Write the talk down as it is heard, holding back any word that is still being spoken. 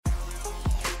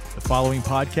The following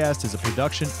podcast is a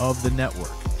production of the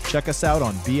network. Check us out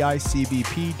on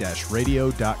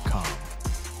bicbp-radio.com.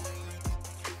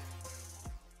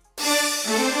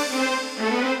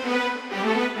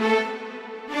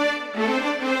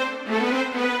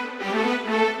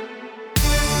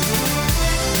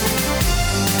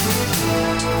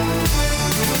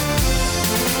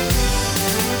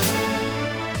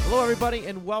 Hello, everybody,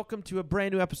 and welcome to a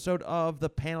brand new episode of the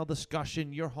Panel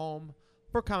Discussion, your home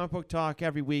for comic book talk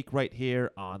every week right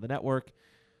here on the network.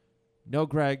 No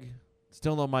Greg,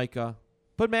 still no Micah,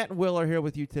 but Matt and Will are here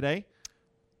with you today.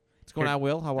 What's going on,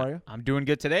 Will? How are you? I'm doing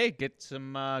good today. Get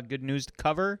some good news to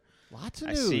cover. Lots of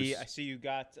news. I see you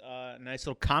got a nice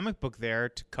little comic book there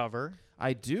to cover.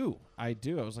 I do. I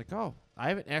was like, oh, I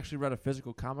haven't actually read a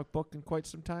physical comic book in quite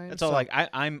some time. That's all. Like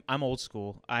I'm old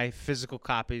school. Physical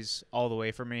copies all the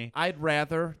way for me. I'd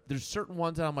rather. There's certain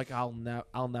ones that I'm like, I'll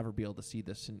never be able to see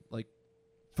this in like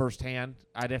firsthand.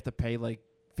 I'd have to pay like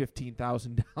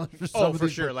 $15,000 for something. Oh, for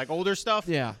sure. Like older stuff.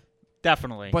 Yeah,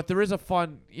 definitely. But there is a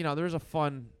fun,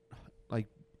 like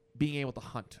being able to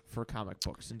hunt for comic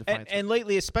books and to find. And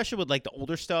lately, especially with like the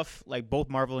older stuff, like both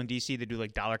Marvel and DC, they do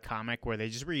like dollar comic where they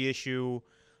just reissue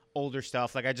older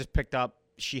stuff. Like I just picked up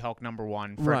She-Hulk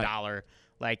 #1 for $1.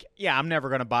 Like, yeah, I'm never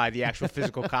gonna buy the actual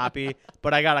physical copy,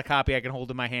 but I got a copy I can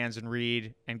hold in my hands and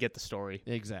read and get the story.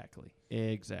 Exactly.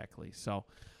 So,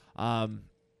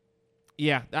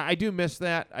 yeah, I do miss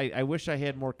that. I wish I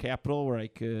had more capital where I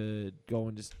could go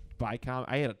and just buy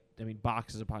comics. I had,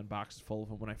 boxes upon boxes full of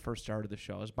them when I first started the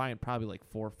show. I was buying probably like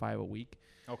 4 or 5 a week.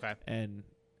 Okay. And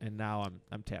now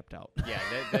I'm tapped out. Yeah,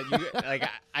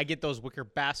 I get those wicker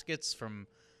baskets from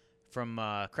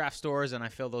craft stores, and I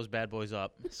fill those bad boys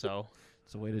up. So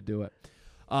it's a way to do it.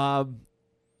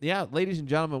 Yeah, ladies and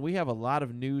gentlemen, we have a lot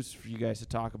of news for you guys to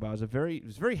talk about. It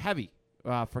was very heavy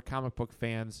for comic book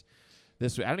fans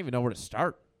this week. I don't even know where to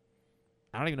start.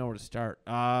 Let's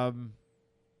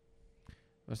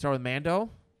start with Mando.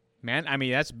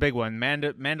 That's a big one.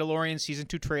 Mandalorian Season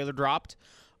 2 trailer dropped.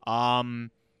 A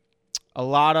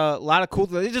lot of cool.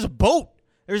 There's a boat.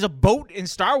 There's a boat in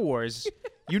Star Wars.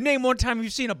 You name one time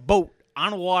you've seen a boat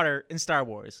on water in Star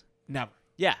Wars. Never.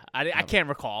 Yeah, I can't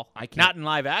recall. I can't. Not in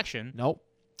live action. Nope.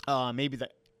 Maybe the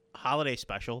holiday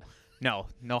special. No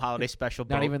holiday special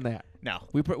boat. Not even that. No.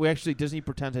 We actually, Disney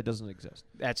pretends it doesn't exist.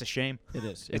 That's a shame. It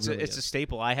is. It's a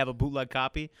staple. I have a bootleg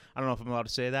copy. I don't know if I'm allowed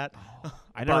to say that. Oh,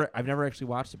 I've never actually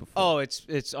watched it before. Oh, it's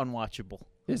unwatchable.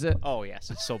 Is it? Oh, yes.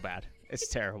 It's so bad. It's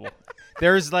terrible.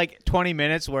 There's like 20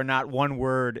 minutes where not one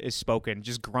word is spoken,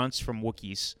 just grunts from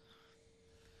Wookiees.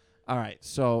 All right.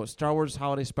 So, Star Wars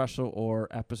Holiday Special or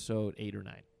Episode 8 or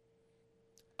 9?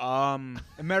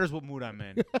 It matters what mood I'm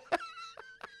in.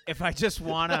 If I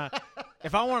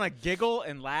wanna giggle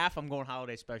and laugh, I'm going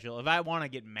Holiday Special. If I want to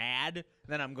get mad,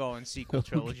 then I'm going sequel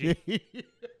trilogy. Okay.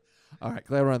 All right.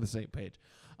 Glad we're on the same page.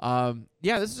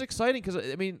 Yeah, this is exciting because,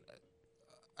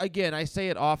 again, I say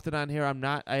it often on here.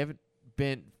 I haven't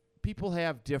been. People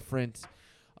have different,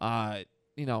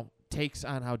 takes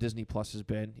on how Disney Plus has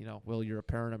been. Will, you're a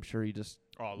parent. I'm sure you just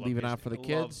leave it on for the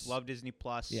kids. Love Disney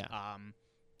Plus. Yeah.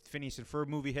 Phineas and Ferb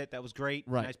movie hit. That was great.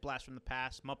 Right. Nice blast from the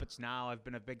past. Muppets Now, I've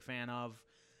been a big fan of.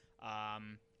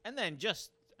 And then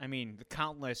the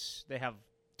countless. They have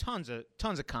tons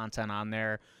of content on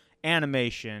there.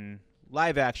 Animation,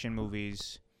 live action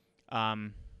movies,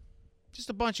 just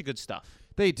a bunch of good stuff.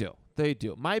 They do.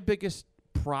 My biggest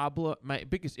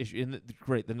issue, and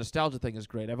the nostalgia thing is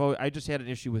great. I just had an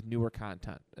issue with newer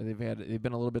content. They've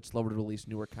been a little bit slower to release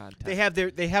newer content.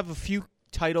 They have a few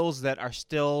titles that are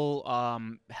still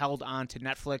held on to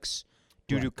Netflix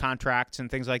due to contracts and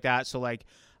things like that. So like,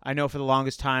 I know for the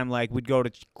longest time, like we'd go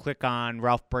to click on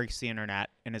Ralph Breaks the Internet,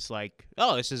 and it's like,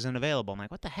 oh, this isn't available. I'm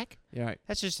like, what the heck? Yeah, right.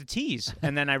 That's just a tease.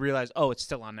 And then I realized, oh, it's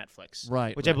still on Netflix,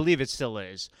 right? Which I believe it still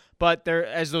is. But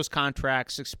as those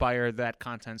contracts expire, that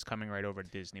content's coming right over to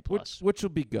Disney Plus, which will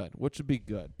be good. But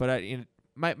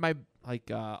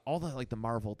all the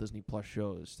Marvel Disney Plus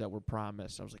shows that were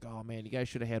promised, I was like, oh man, you guys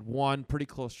should have had one pretty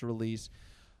close to release.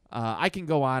 I can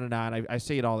go on and on. I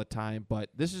say it all the time, but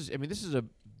this is a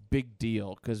big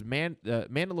deal because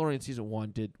Mandalorian Season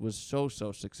 1 was so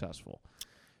successful.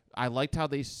 I liked how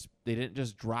they didn't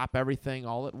just drop everything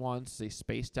all at once. They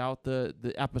spaced out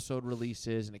the episode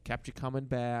releases, and it kept you coming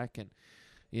back. And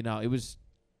it was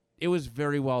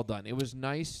very well done. It was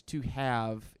nice to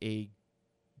have a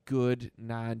good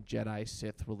non-Jedi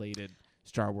Sith related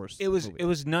Star Wars. It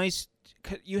was nice.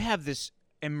 You have this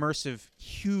immersive,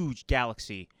 huge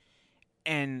galaxy,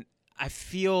 and I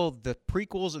feel the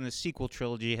prequels and the sequel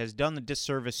trilogy has done the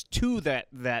disservice to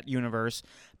that universe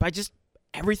by just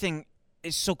everything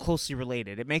is so closely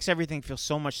related. It makes everything feel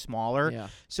so much smaller. Yeah.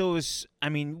 So it was, I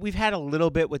mean, we've had a little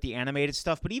bit with the animated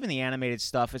stuff, but even the animated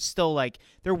stuff, it's still like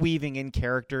they're weaving in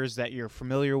characters that you're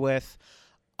familiar with.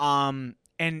 And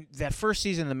that first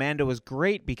season of The Mando was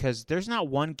great because there's not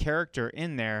one character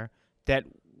in there that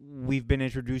we've been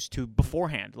introduced to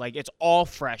beforehand. Like, it's all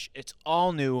fresh. It's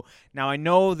all new. Now, I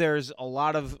know there's a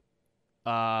lot of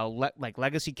like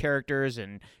legacy characters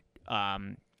and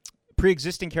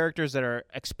pre-existing characters that are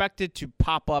expected to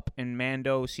pop up in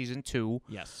Mando Season 2.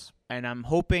 Yes. And I'm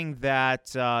hoping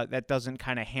that that doesn't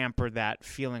kind of hamper that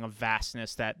feeling of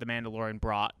vastness that The Mandalorian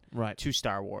brought to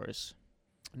Star Wars.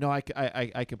 No, I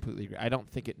completely agree. I don't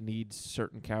think it needs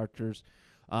certain characters.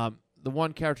 The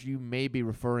one character you may be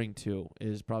referring to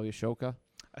is probably Ahsoka.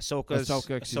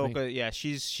 Ahsoka, yeah,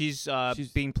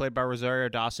 she's being played by Rosario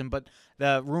Dawson, but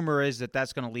the rumor is that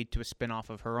that's going to lead to a spin-off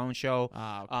of her own show.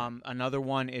 Okay. Another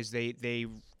one is they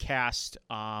cast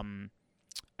I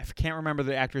can't remember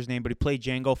the actor's name, but he played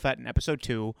Jango Fett in Episode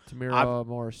 2. Tamira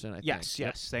Morrison, I think.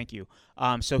 Yes, thank you.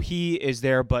 So he is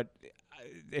there, but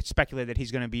it's speculated that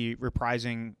he's going to be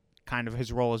reprising kind of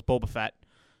his role as Boba Fett.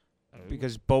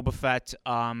 Because Boba Fett,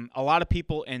 a lot of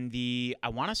people in I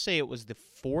want to say it was the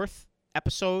third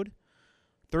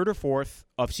or fourth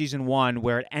of Season 1,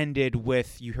 where it ended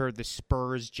with, you heard the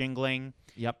spurs jingling.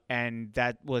 Yep. And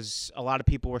that was, a lot of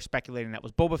people were speculating that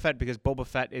was Boba Fett, because Boba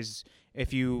Fett is,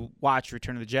 if you watch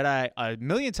Return of the Jedi a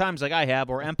million times like I have,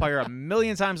 or Empire a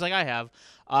million times like I have,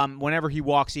 whenever he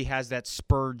walks, he has that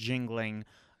spur jingling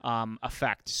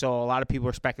effect. So a lot of people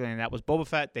are speculating that was Boba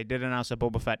Fett. They did announce that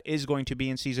Boba Fett is going to be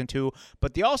in Season 2,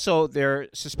 but they're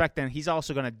suspecting he's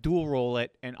also going to dual role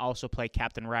it and also play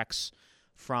Captain Rex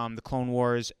from the Clone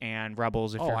Wars and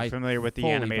Rebels, if you're familiar with the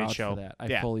animated show.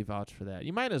 I fully vouch for that.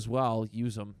 You might as well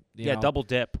use them. You know? Double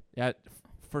dip. Yeah,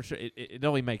 for sure. It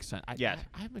only makes sense.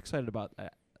 I'm excited about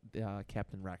that.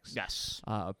 Captain Rex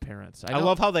appearance. I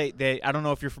love how they I don't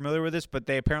know if you're familiar with this, but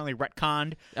they apparently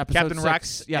retconned Episode Captain 6,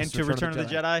 Rex into Return of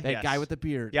the Jedi. That guy with the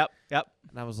beard. Yep. And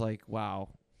I was like, wow.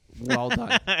 Well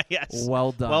done. Yes.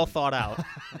 Well done. Well thought out.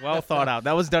 Well thought out.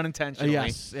 That was done intentionally.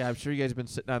 Yes. Yeah, I'm sure you guys have been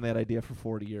sitting on that idea for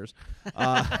 40 years.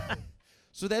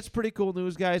 So that's pretty cool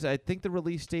news, guys. I think the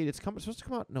release date, it's supposed to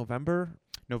come out in November.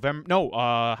 No,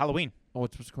 Halloween. Oh,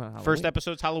 it's supposed to come out Halloween. First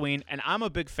episode's Halloween, and I'm a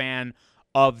big fan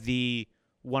of the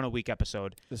one-a-week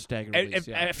episode. The stagger release,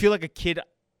 I feel like a kid,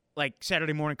 like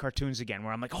Saturday morning cartoons again,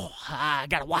 where I'm like, I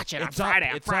got to watch it on Friday.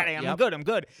 I'm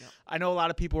good. Yep. I know a lot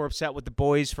of people were upset with The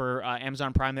Boys for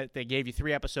Amazon Prime that they gave you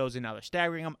 3 episodes and now they're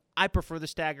staggering them. I prefer the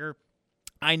stagger.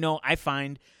 I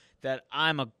find that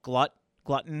I'm a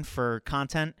glutton for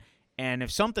content, and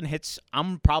if something hits,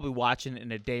 I'm probably watching it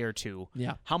in a day or two.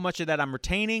 Yeah. How much of that I'm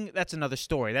retaining, that's another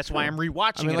story. That's why I'm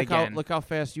rewatching it again. Look how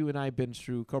fast you and I binged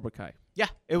through Cobra Kai. Yeah,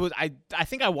 it was. I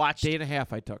think I watched day and a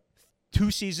half. I took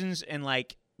 2 seasons in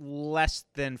like less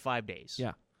than 5 days.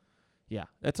 Yeah,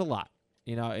 that's a lot.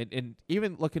 You know, and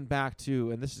even looking back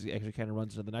to, and this is actually kind of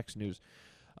runs into the next news.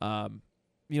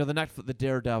 The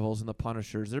Daredevils and the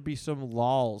Punishers, there'd be some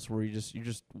lulls where you're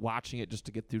just watching it just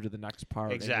to get through to the next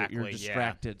part. Exactly, and you're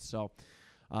distracted.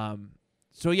 Yeah.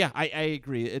 So yeah, I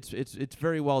agree. It's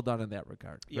very well done in that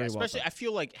regard. Yeah, especially I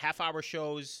feel like half-hour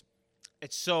shows,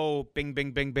 it's so bing,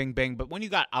 bing, bing, bing, bing. But when you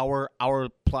got hour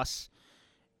plus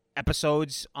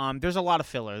episodes, there's a lot of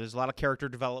filler. There's a lot of character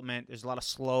development. There's a lot of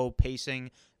slow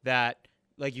pacing that,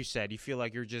 like you said, you feel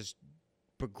like you're just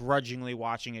begrudgingly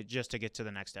watching it just to get to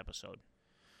the next episode.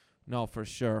 No, for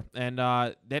sure. And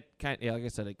that like I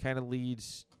said, it kind of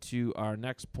leads to our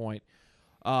next point.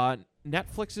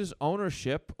 Netflix's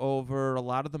ownership over a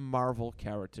lot of the Marvel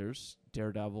characters,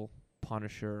 Daredevil,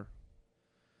 Punisher,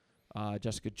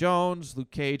 Jessica Jones,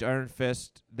 Luke Cage, Iron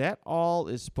Fist, that all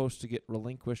is supposed to get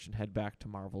relinquished and head back to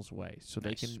Marvel's way. So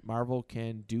Marvel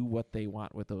can do what they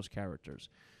want with those characters.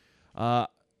 Out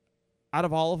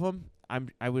of all of them,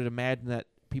 I would imagine that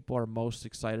people are most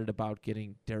excited about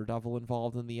getting Daredevil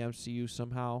involved in the MCU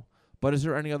somehow. But is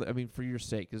there any other, for your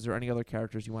sake, is there any other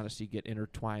characters you want to see get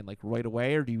intertwined like right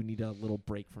away, or do you need a little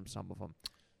break from some of them?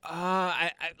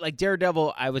 I like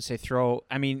Daredevil, I would say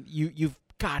you've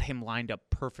got him lined up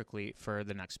perfectly for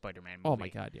the next Spider-Man movie. Oh my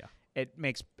God, yeah.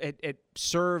 It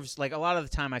serves, like, a lot of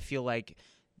the time I feel like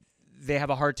they have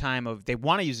a hard time they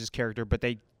want to use this character, but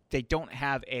they don't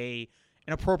have an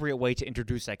appropriate way to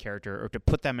introduce that character or to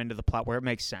put them into the plot where it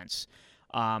makes sense.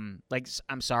 I'm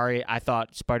sorry, I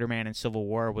thought Spider-Man in Civil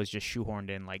War was just shoehorned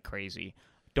in like crazy.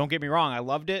 Don't get me wrong, I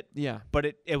loved it. Yeah, but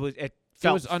it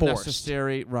felt forced.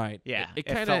 Unnecessary, right? Yeah,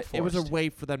 it was a way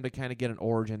for them to kind of get an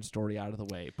origin story out of the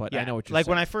way. But yeah, I know what you're like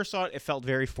saying. When I first saw it, it felt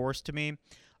very forced to me.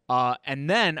 And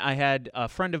then I had a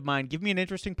friend of mine give me an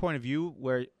interesting point of view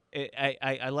where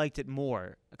I liked it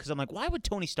more because I'm like, why would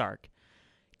Tony Stark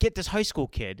get this high school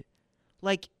kid?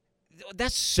 Like,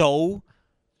 that's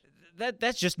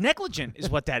just negligent is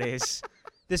what that is.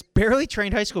 This barely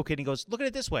trained high school kid, and he goes, look at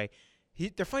it this way.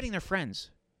 They're fighting their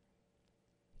friends.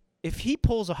 If he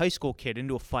pulls a high school kid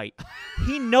into a fight,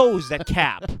 he knows that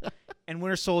Cap and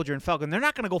Winter Soldier and Falcon, they're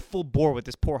not going to go full bore with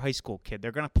this poor high school kid.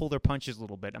 They're going to pull their punches a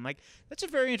little bit. I'm like, that's a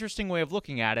very interesting way of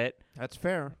looking at it. That's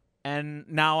fair. And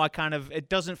now it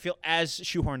doesn't feel as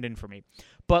shoehorned in for me.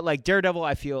 But like Daredevil,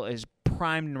 I feel is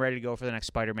primed and ready to go for the next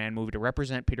Spider-Man movie to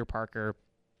represent Peter Parker,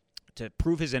 to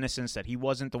prove his innocence, that he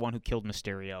wasn't the one who killed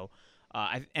Mysterio.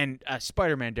 And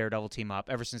Spider-Man Daredevil team up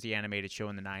ever since the animated show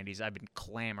in the 90s. I've been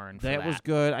clamoring for that. That was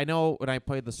good. I know when I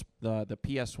played the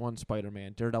PS1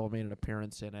 Spider-Man, Daredevil made an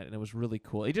appearance in it, and it was really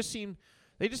cool. They just seem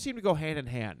to go hand in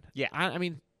hand. Yeah. I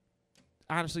mean,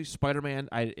 honestly, Spider-Man,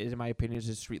 in my opinion, is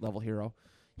a street-level hero.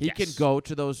 He Yes. can go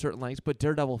to those certain lengths, but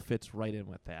Daredevil fits right in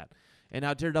with that. And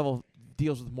now Daredevil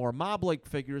deals with more mob-like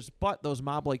figures, but those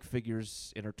mob-like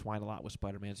figures intertwine a lot with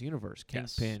Spider-Man's universe.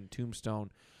 Yes. Kingpin,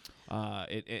 Tombstone,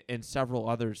 and several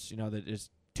others, that is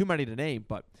too many to name,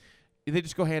 but they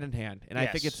just go hand in hand. And I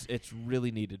think Yes. it's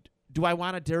really needed. Do I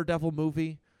want a Daredevil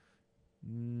movie?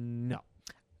 No.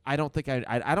 I don't think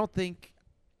I don't think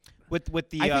with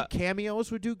the I think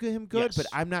cameos would do him good, Yes. but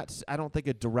I don't think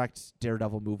a direct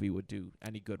Daredevil movie would do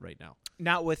any good right now.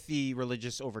 not with the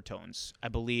religious overtones. I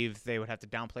believe they would have to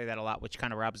downplay that a lot, which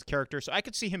kind of robs the character. So I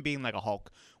could see him being like a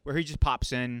Hulk, where he just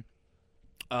pops in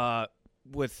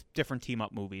with different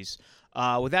team-up movies.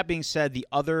 With that being said, the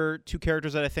other two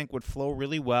characters that I think would flow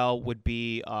really well would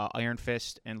be Iron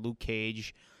Fist and Luke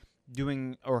Cage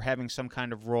doing or having some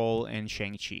kind of role in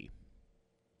Shang-Chi.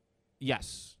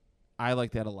 Yes. I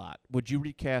like that a lot. Would you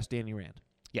recast Danny Rand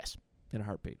Yes. in a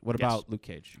heartbeat? What Yes. about Luke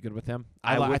Cage? You good with him?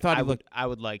 I I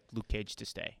would like Luke Cage to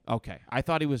stay. Okay. I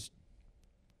thought he was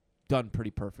done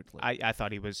pretty perfectly. I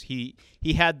thought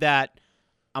he had that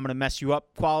I'm going to mess you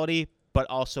up quality, but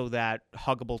also that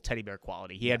huggable teddy bear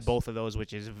quality. He had Yes. both of those,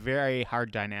 which is a very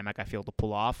hard dynamic, I feel, to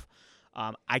pull off.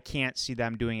 I can't see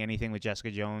them doing anything with Jessica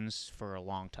Jones for a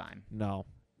long time. No,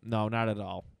 not at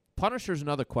all. Punisher's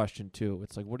another question too.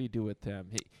 It's like, what do you do with him?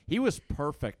 He was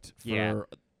perfect for Yeah.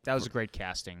 That was a great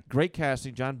casting. great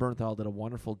casting. John Bernthal did a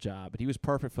wonderful job, but he was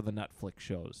perfect for the Netflix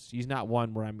shows. He's not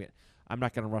one where I'm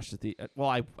not going to rush to the. Well,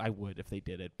 I would if they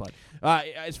did it, but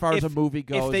as far as a movie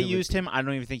goes, If they it would- used him, I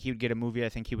don't even think he would get a movie. I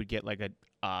think he would get like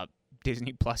a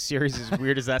Disney Plus series, as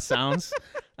weird as that sounds.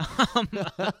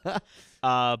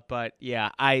 But yeah,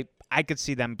 I could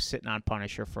see them sitting on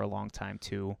Punisher for a long time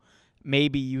too.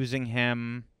 Maybe using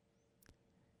him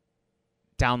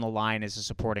down the line as a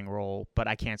supporting role, but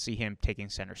I can't see him taking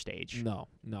center stage. No,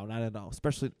 not at all.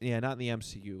 Especially, not in the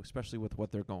MCU. Especially with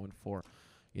what they're going for.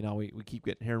 We keep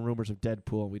hearing rumors of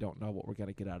Deadpool, and we don't know what we're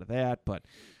gonna get out of that. But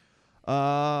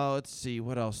let's see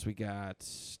what else we got.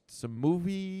 Some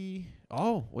movie.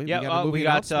 Oh, wait, we got a movie.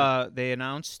 announcement. They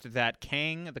announced that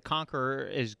Kang the Conqueror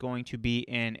is going to be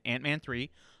in Ant-Man 3.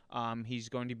 He's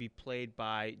going to be played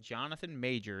by Jonathan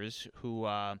Majors, who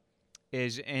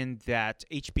is in that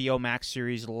HBO Max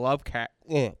series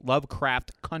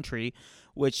Lovecraft Country,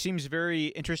 which seems very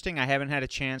interesting. I haven't had a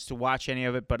chance to watch any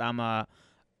of it, but I'm a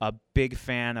big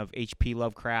fan of H.P.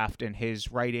 Lovecraft and his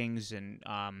writings, and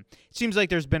it seems like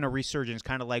there's been a resurgence,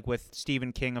 kind of like with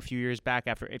Stephen King a few years back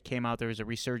after it came out. There was a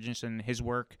resurgence in his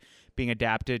work being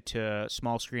adapted to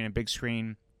small screen and big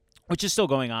screen, which is still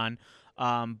going on,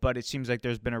 but it seems like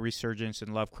there's been a resurgence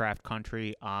in Lovecraft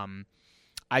Country.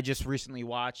 I just recently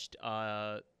watched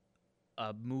a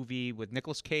movie with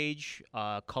Nicolas Cage,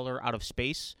 Color Out of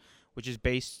Space, which is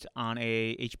based on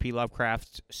a H.P.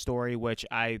 Lovecraft story, which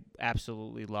I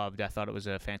absolutely loved. I thought it was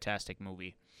a fantastic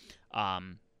movie.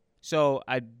 So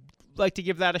I'd like to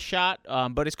give that a shot.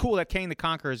 But it's cool that Kang the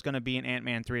Conqueror is going to be in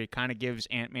Ant-Man 3. It kind of gives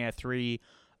Ant-Man 3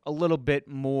 a little bit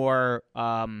more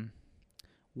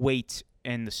weight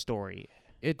in the story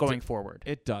going forward.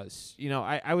 It does.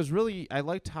 I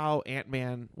liked how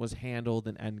Ant-Man was handled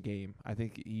in Endgame. I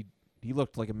think he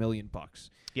looked like $1 million.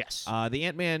 Yes. The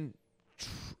Ant-Man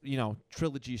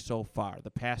trilogy so far, the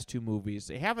past two movies,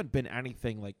 they haven't been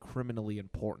anything like criminally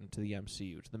important to the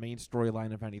MCU, to the main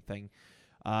storyline of anything.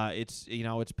 It's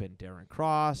been Darren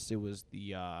Cross. It was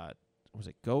was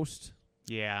it Ghost?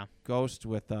 Yeah. Ghost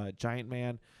with Giant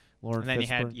Man, Lawrence And then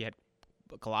Fishburne. you had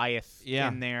Goliath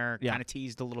in there, kind of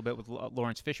teased a little bit with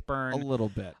Lawrence Fishburne. A little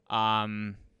bit.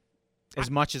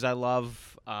 As much as I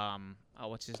love,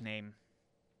 what's his name?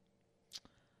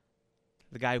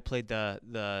 The guy who played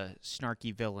the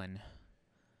snarky villain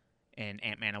in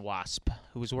Ant-Man and Wasp,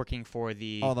 who was working for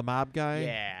the... Oh, the mob guy?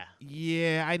 Yeah.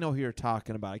 Yeah, I know who you're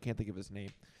talking about. I can't think of his name.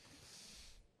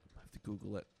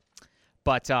 Google it.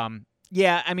 But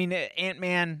yeah, I mean,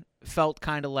 Ant-Man felt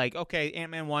kind of like, okay,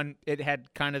 Ant-Man 1, it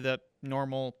had kind of the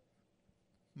normal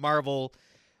Marvel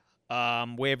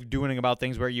way of doing about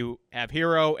things where you have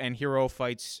hero and hero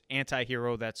fights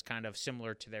anti-hero that's kind of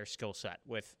similar to their skill set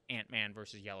with Ant-Man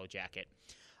versus Yellow Jacket.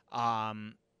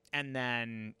 And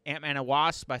then Ant-Man and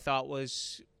Wasp I thought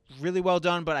was really well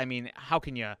done, but I mean,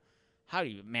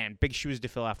 man, big shoes to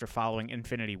fill after following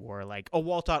Infinity War. Like,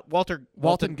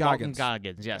 Walton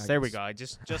Goggins. Yes, there we go. I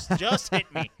just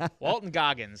hit me. Walton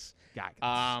Goggins.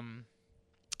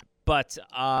 But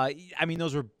I mean,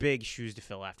 those were big shoes to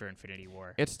fill after Infinity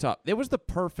War. It's tough. It was the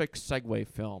perfect segue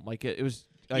film. Like it was.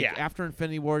 Like after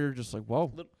Infinity War, you're just like, whoa,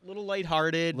 little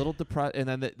lighthearted, little depressed, and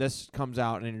then this comes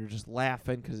out, and you're just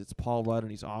laughing because it's Paul Rudd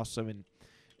and he's awesome. And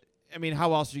I mean,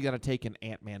 how else are you gonna take an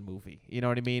Ant-Man movie? You know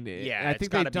what I mean? Yeah, and I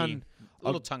think they've done a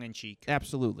little tongue in cheek.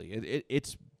 Absolutely,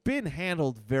 it's been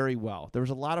handled very well. There was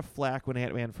a lot of flack when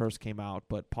Ant-Man first came out,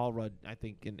 but Paul Rudd, I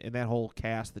think, in that whole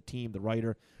cast, the team, the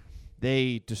writer,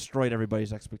 they destroyed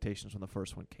everybody's expectations when the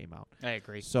first one came out. I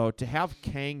agree. So to have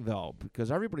Kang, though, because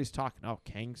everybody's talking,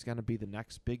 Kang's going to be the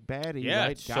next big baddie, yeah,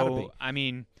 right? Gotta be. I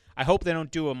mean, I hope they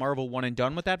don't do a Marvel one and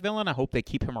done with that villain. I hope they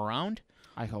keep him around.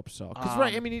 I hope so. Because,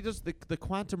 right, I mean, he does the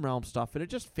quantum realm stuff, and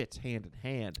it just fits hand in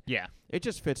hand. Yeah. It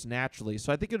just fits naturally.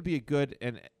 So I think it would be a good,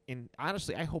 and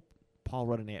honestly, I hope Paul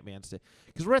Rudd and Ant-Man stay.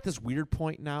 Because we're at this weird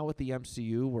point now with the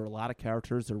MCU where a lot of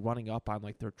characters are running up on,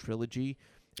 like, their trilogy.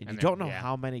 And you don't know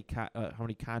how many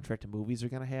contracted movies they're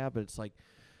going to have, but it's like,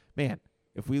 man,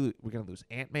 if we're going to lose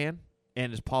Ant-Man,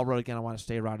 and is Paul Rudd going to want to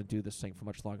stay around and do this thing for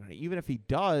much longer? Even if he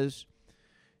does,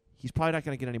 he's probably not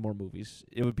going to get any more movies.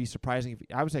 It would be surprising.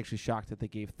 I was actually shocked that they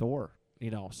gave Thor,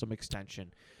 some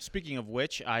extension. Speaking of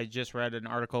which, I just read an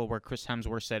article where Chris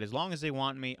Hemsworth said, as long as they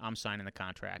want me, I'm signing the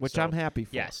contract. Which I'm happy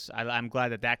for. Yes, I'm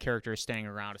glad that character is staying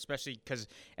around, especially because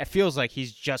it feels like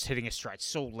he's just hitting his stride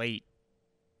so late.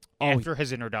 After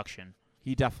his introduction.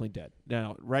 He definitely did.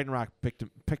 No, Ragnarok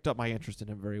picked up my interest in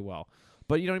him very well.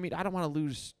 But you know what I mean? I don't want to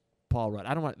lose Paul Rudd.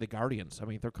 I don't want the Guardians. I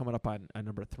mean, they're coming up on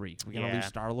number 3. We're going to lose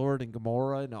Star-Lord and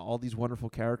Gamora and all these wonderful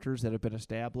characters that have been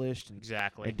established.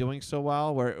 And doing so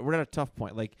well. We're at a tough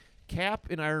point. Like, Cap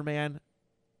and Iron Man,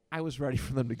 I was ready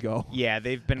for them to go. Yeah,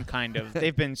 they've been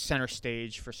they've been center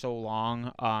stage for so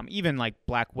long. Even like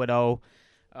Black Widow,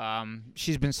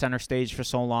 she's been center stage for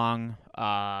so long.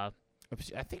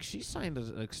 I think she signed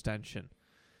an extension.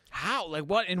 How? Like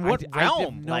what? In what realm? I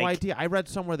have no idea. I read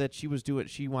somewhere that she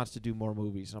wants to do more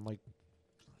movies. I'm like,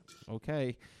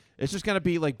 okay. It's just going to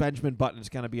be like Benjamin Button. It's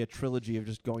going to be a trilogy of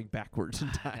just going backwards in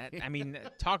time. I mean,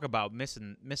 talk about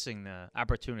missing the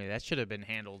opportunity. That should have been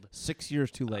handled 6 years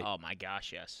too late. Oh, my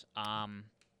gosh, yes.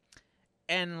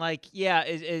 And, like, yeah,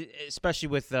 especially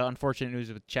with the unfortunate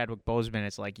news with Chadwick Boseman,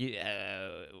 it's like,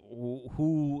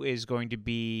 who is going to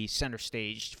be center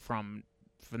staged from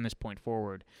this point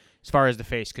forward as far as the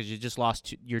face? Because you just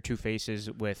lost your two faces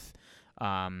with,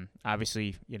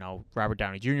 obviously, Robert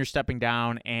Downey Jr. stepping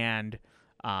down and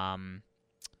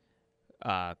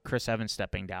Chris Evans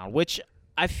stepping down, which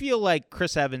I feel like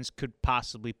Chris Evans could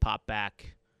possibly pop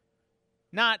back.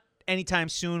 Not anytime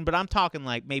soon, but I'm talking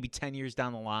like maybe 10 years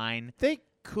down the line. They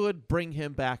could bring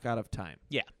him back out of time.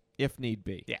 Yeah. If need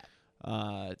be. Yeah.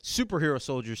 Superhero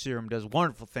Soldier Serum does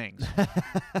wonderful things.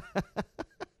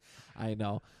 I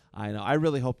know. I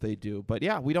really hope they do. But,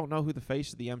 yeah, we don't know who the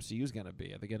face of the MCU is going to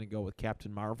be. Are they going to go with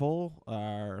Captain Marvel?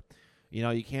 Or,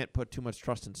 you can't put too much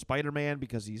trust in Spider-Man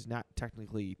because he's not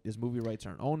technically – his movie rights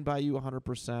aren't owned by you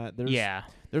 100%.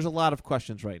 There's a lot of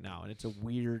questions right now, and it's a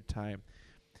weird time.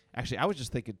 Actually, I was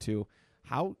just thinking, too,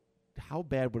 how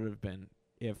bad would it have been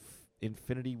if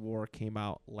Infinity War came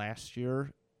out last year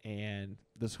and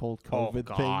this whole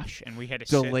COVID thing and we had to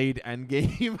delayed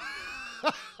Endgame?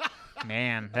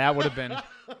 Man, that would have been...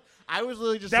 I was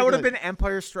literally just that would have been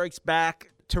Empire Strikes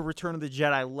Back to Return of the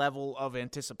Jedi level of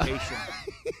anticipation.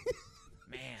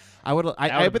 Man.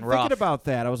 I've been thinking about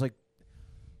that. I was like,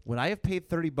 would I have paid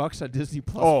 $30 on Disney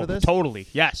Plus for this? Oh, totally.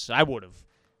 Yes, I would have.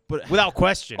 But without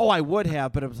question. Oh, I would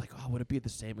have, but I was like, would it be the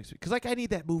same experience? Because, I need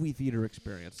that movie theater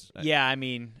experience. Yeah, I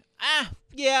mean,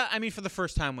 for the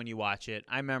first time when you watch it,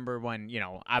 I remember when,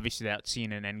 obviously that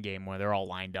scene in Endgame where they're all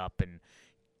lined up and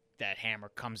that hammer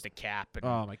comes to Cap. And,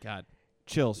 oh, my God.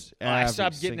 Chills. I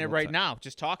stopped getting it right now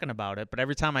just talking about it, but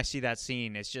every time I see that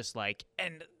scene, it's just like,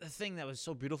 and the thing that was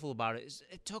so beautiful about it is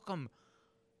it took them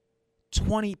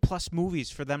 20-plus movies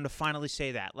for them to finally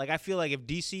say that. Like, I feel like if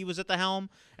DC was at the helm,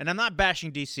 and I'm not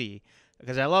bashing DC,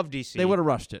 because I love DC. They would have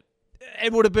rushed it.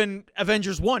 It would have been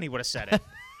Avengers 1, he would have said it.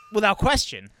 Without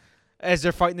question. As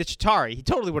they're fighting the Chitauri. He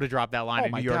totally would have dropped that line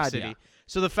in New York City. Yeah.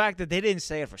 So the fact that they didn't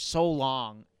say it for so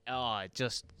long, it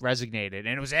just resonated, and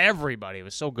it was everybody. It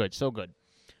was so good, so good.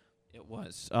 It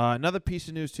was. Another piece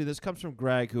of news, too. This comes from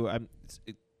Greg, who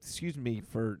excuse me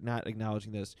for not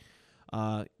acknowledging this.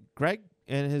 Greg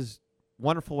and his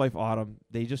wonderful wife, Autumn,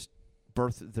 they just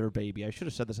birthed their baby. I should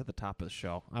have said this at the top of the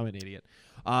show. I'm an idiot.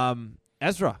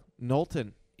 Ezra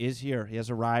Knowlton is here. He has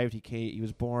arrived. He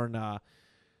was born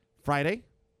Friday.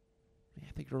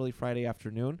 I think early Friday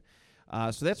afternoon.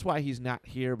 So that's why he's not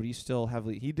here, but he's still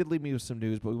heavily. He did leave me with some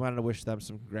news, but we wanted to wish them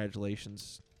some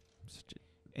congratulations.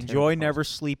 Enjoy never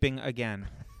sleeping again.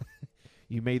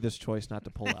 You made this choice not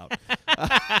to pull out.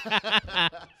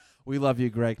 We love you,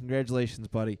 Greg. Congratulations,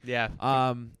 buddy. Yeah.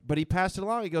 But he passed it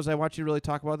along. He goes, I want you to really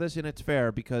talk about this, and it's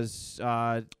fair because,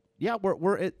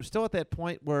 we're still at that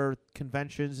point where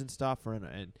conventions and stuff are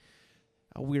in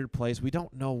a weird place. We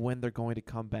don't know when they're going to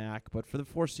come back, but for the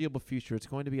foreseeable future, it's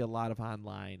going to be a lot of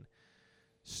online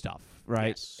stuff,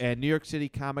 right? Yes. And New York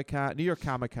Comic-Con, I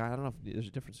don't know if there's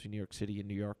a difference between New York City and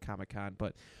New York Comic-Con,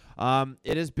 but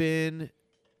it has been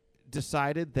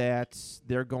decided that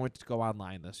they're going to go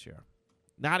online this year.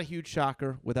 Not a huge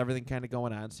shocker with everything kind of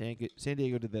going on. San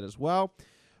Diego did that as well.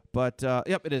 But,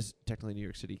 it is technically New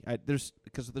York City. There's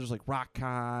like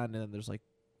RockCon, and then there's like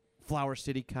Flower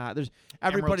City Con.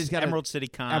 Everybody's got Emerald City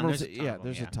Con. There's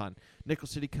a ton. Nickel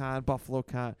City Con, Buffalo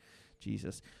Con.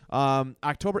 Jesus.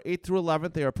 October 8th through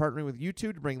 11th, they are partnering with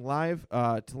YouTube to bring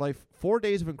to life 4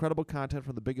 days of incredible content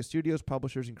from the biggest studios,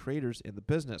 publishers, and creators in the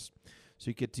business. So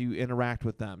you get to interact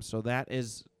with them. So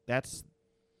that's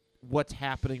what's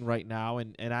happening right now.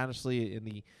 And honestly, in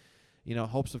the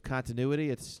hopes of continuity,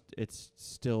 it's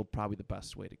still probably the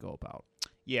best way to go about.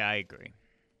 Yeah, I agree.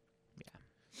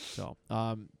 So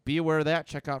be aware of that.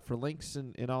 Check out for links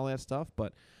and all that stuff.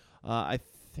 But I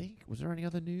think, was there any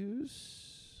other news?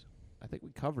 I think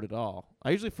we covered it all. I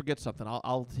usually forget something.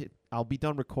 I'll be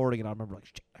done recording and I'll remember like,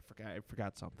 shit, I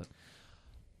forgot something.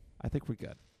 I think we're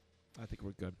good.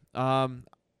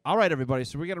 All right, everybody.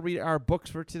 So we're gonna read our books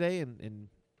for today and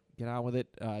get on with it.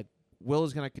 Will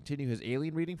is gonna continue his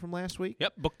Alien reading from last week.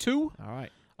 Yep, book 2. All right.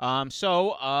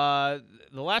 So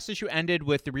the last issue ended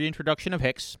with the reintroduction of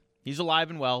Hicks. He's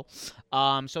alive and well.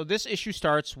 So this issue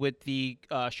starts with the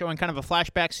showing kind of a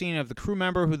flashback scene of the crew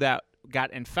member who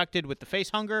got infected with the face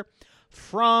hunger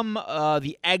from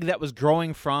the egg that was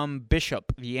growing from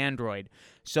Bishop, the android.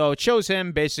 So it shows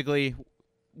him basically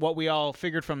what we all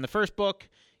figured from the first book.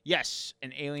 Yes,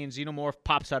 an alien xenomorph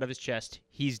pops out of his chest.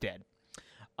 He's dead.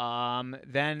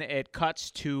 Then it cuts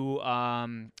to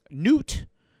Newt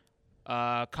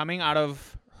coming out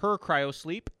of her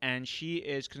cryosleep, and she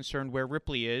is concerned where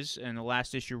Ripley is. In the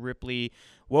last issue, Ripley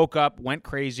woke up, went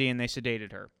crazy, and they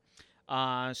sedated her.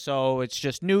 So it's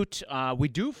just Newt. We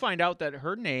do find out that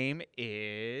her name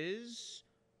is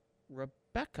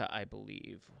Rebecca, I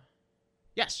believe.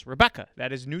 Yes, Rebecca.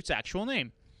 That is Newt's actual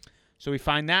name. So we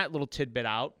find that little tidbit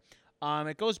out.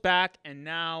 It goes back, and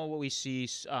now what we see,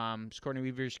 Sigourney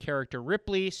Weaver's character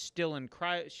Ripley still in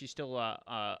she's still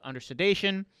under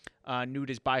sedation.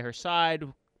 Newt is by her side,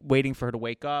 waiting for her to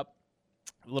wake up.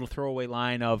 A little throwaway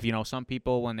line of, some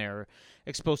people when they're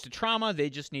exposed to trauma, they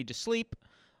just need to sleep.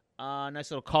 Nice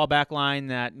little callback line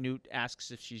that Newt asks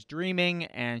if she's dreaming,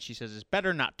 and she says it's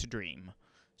better not to dream.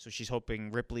 So she's hoping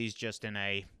Ripley's just in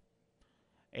a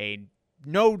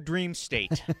no dream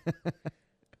state.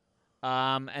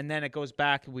 And then it goes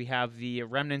back. We have the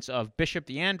remnants of Bishop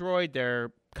the android.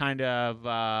 They're kind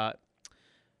of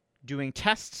doing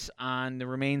tests on the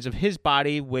remains of his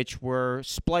body, which were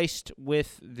spliced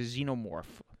with the xenomorph.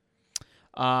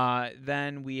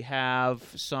 Then we have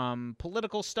some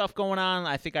political stuff going on.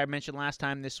 I think I mentioned last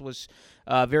time this was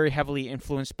very heavily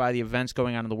influenced by the events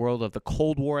going on in the world of the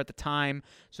Cold War at the time.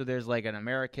 So there's like an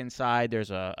American side, there's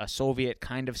a Soviet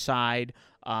kind of side,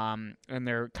 and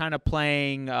they're kind of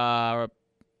playing kind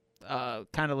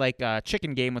of like a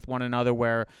chicken game with one another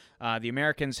where the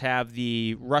Americans have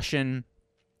the Russian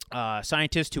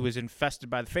scientist who is infested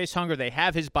by the face hunger. They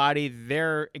have his body.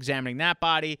 They're examining that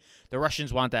body. The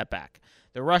Russians want that back.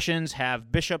 The Russians have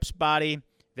Bishop's body.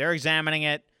 They're examining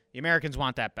it. The Americans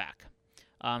want that back.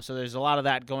 So there's a lot of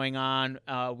that going on.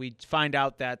 We find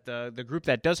out that the group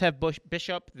that does have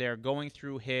Bishop, they're going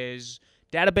through his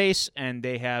database, and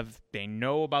they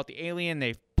know about the alien.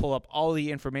 They pull up all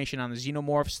the information on the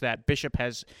xenomorphs that Bishop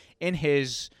has in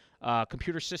his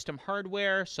computer system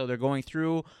hardware. So they're going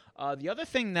through. The other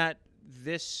thing that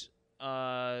this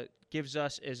gives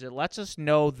us is it lets us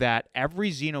know that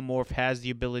every xenomorph has the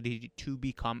ability to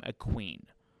become a queen.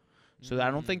 So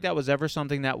I don't think that was ever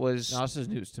something that was this is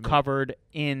news to me. Covered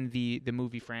in the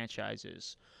movie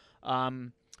franchises.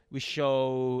 We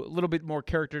show a little bit more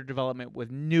character development with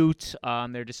Newt.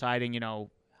 They're deciding,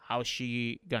 how's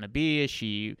she going to be? Is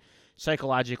she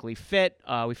psychologically fit?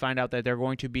 We find out that they're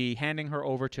going to be handing her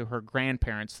over to her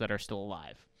grandparents that are still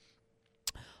alive.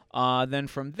 Then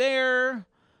from there,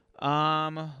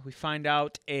 we find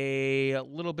out a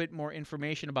little bit more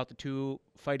information about the two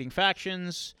fighting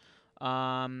factions,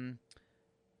 how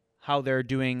they're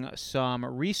doing some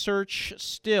research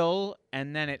still,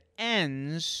 and then it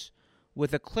ends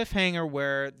with a cliffhanger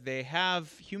where they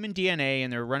have human DNA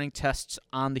and they're running tests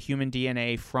on the human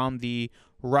DNA from the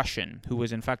Russian who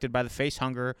was infected by the face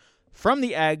hunger from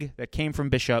the egg that came from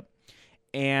Bishop.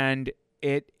 And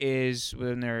it is,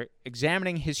 when they're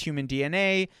examining his human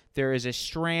DNA, there is a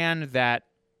strand that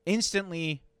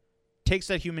instantly takes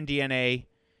that human DNA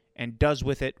and does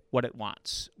with it what it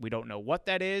wants. We don't know what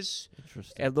that is.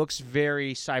 Interesting. It looks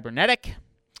very cybernetic,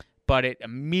 but it's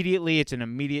an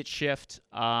immediate shift.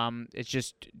 It's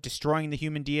just destroying the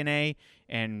human DNA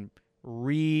and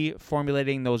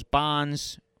reformulating those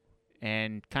bonds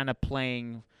and kind of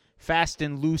playing fast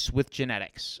and loose with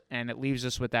genetics. And it leaves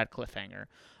us with that cliffhanger.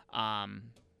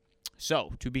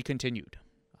 So, to be continued.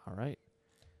 All right.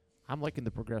 I'm liking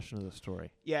the progression of the story.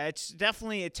 Yeah, it's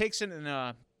definitely, it takes it in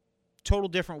a total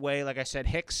different way. Like I said,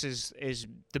 Hicks is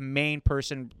the main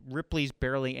person. Ripley's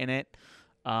barely in it.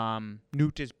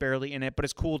 Newt is barely in it, but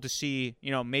it's cool to see,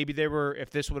 maybe if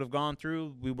this would have gone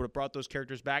through, we would have brought those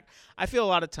characters back. I feel a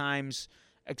lot of times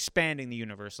expanding the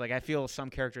universe. Like, I feel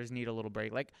some characters need a little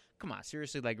break. Like, come on,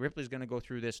 seriously, like, Ripley's going to go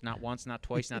through this not once, not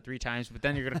twice, not 3 times, but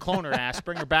then you're going to clone her ass,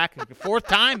 bring her back a 4th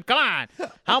time? Come on.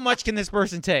 How much can this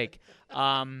person take? So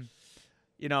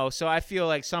I feel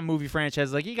like some movie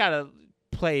franchise, like, you got to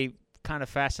play kind of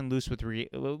fast and loose with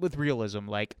realism.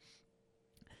 Like,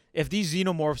 if these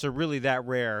xenomorphs are really that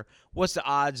rare, what's the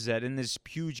odds that in this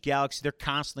huge galaxy they're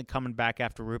constantly coming back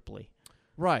after Ripley?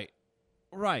 Right.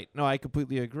 No, I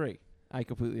completely agree.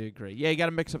 Yeah, you got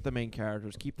to mix up the main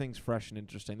characters, keep things fresh and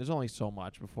interesting. There's only so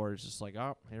much before it's just like,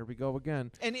 oh, here we go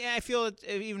again. And I feel it,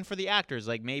 even for the actors,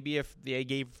 like maybe if they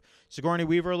gave Sigourney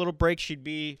Weaver a little break, she'd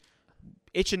be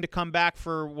itching to come back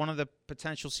for one of the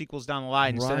potential sequels down the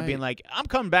line instead of being like, I'm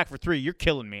coming back for 3. You're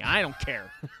killing me. I don't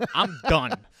care. I'm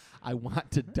done. I want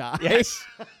to die. Yes.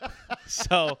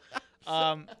 So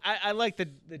I like the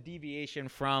deviation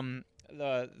from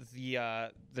the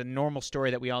normal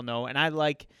story that we all know, and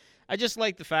I just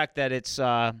like the fact that it's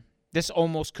this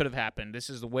almost could have happened. This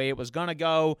is the way it was gonna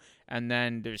go, and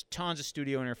then there's tons of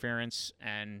studio interference,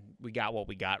 and we got what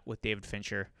we got with David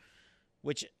Fincher,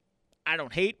 which I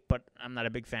don't hate, but I'm not a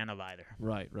big fan of either.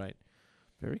 Right.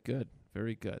 Very good.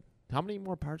 How many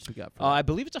more parts we got? For I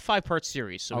believe it's a 5-part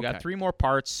series, so we got 3 more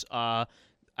parts. I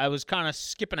was kind of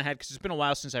skipping ahead because it's been a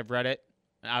while since I've read it.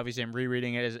 Obviously, I'm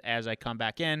rereading it as I come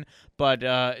back in, but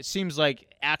it seems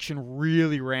like action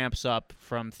really ramps up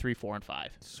from 3, 4, and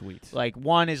 5. Sweet. Like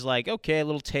 1 is like, okay, a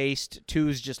little taste. 2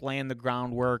 is just laying the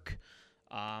groundwork,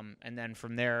 and then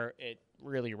from there it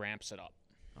really ramps it up.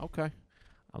 Okay.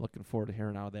 I'm looking forward to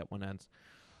hearing how that one ends.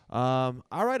 All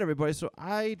right, everybody. So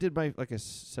I did like I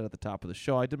said at the top of the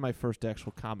show, I did my first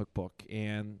actual comic book,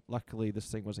 and luckily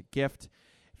this thing was a gift.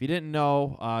 If you didn't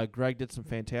know, Greg did some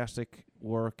fantastic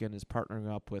work and is partnering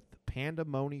up with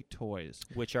Pandemony Toys,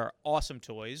 which are awesome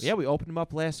toys. Yeah, we opened them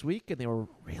up last week, and they were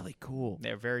really cool.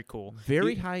 They're very cool.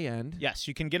 Very high end. Yes,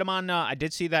 you can get them on. I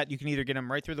did see that you can either get them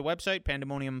right through the website,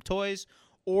 Pandemonium Toys,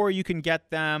 or you can get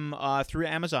them through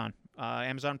Amazon.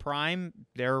 Amazon Prime,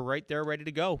 they're right there ready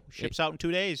to go. Ships out in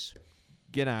 2 days.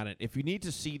 Get on it. If you need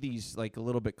to see these like a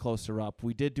little bit closer up,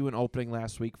 we did do an opening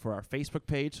last week for our Facebook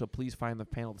page, so please find the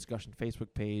Panel Discussion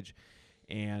Facebook page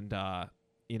and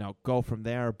go from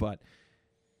there. But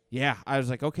yeah, I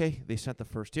was like, okay, they sent the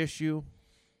first issue.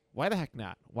 Why the heck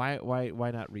not?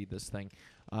 Why not read this thing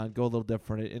and go a little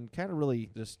different and kind of really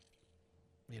just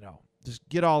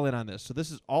get all in on this. So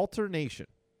this is Alternation.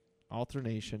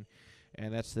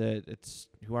 And it's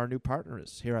who our new partner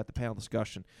is here at the Panel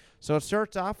Discussion. So it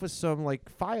starts off with some like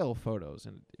file photos,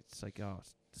 and it's like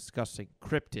it's discussing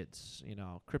cryptids.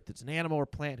 Cryptids, an animal or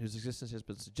plant whose existence has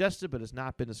been suggested but has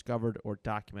not been discovered or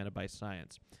documented by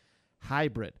science.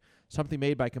 Hybrid, something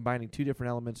made by combining 2 different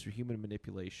elements through human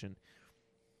manipulation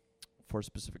for a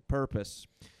specific purpose.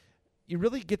 You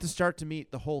really get to start to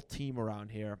meet the whole team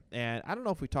around here, and I don't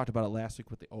know if we talked about it last week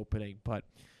with the opening, but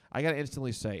I got to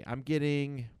instantly say I'm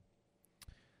getting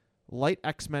light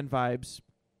X-Men vibes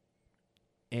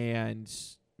and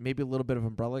maybe a little bit of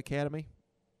Umbrella Academy.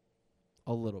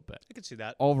 A little bit. I can see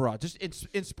that. Overall, just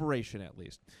inspiration at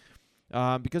least.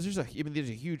 Because there's a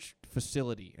huge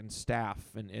facility and staff,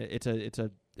 and it's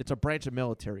a branch of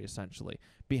military essentially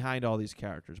behind all these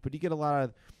characters. But you get a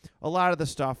lot of the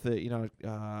stuff that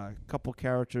a couple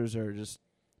characters are just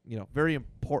very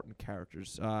important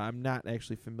characters. I'm not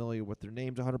actually familiar with their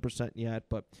names 100% yet,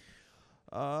 but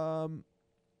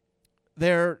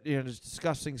they're just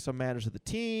discussing some matters of the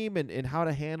team and how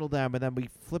to handle them, and then we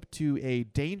flip to a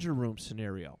danger room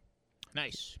scenario.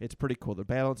 Nice. It's pretty cool. They're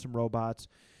battling some robots,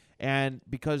 and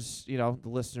because the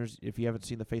listeners, if you haven't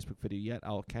seen the Facebook video yet,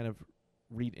 I'll kind of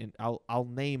read and I'll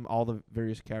name all the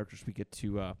various characters we get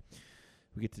to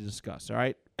discuss. All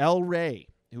right, El Rey,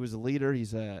 who is a leader.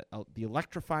 He's the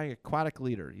electrifying aquatic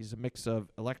leader. He's a mix of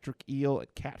electric eel and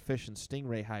catfish and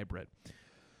stingray hybrid.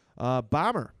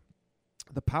 Bomber,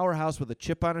 the powerhouse with a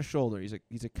chip on his shoulder.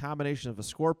 He's a combination of a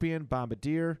scorpion,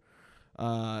 bombardier,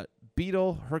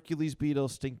 beetle, Hercules beetle,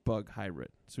 stink bug hybrid.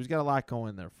 So he's got a lot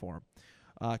going there for him.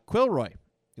 Quilroy,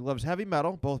 he loves heavy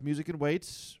metal, both music and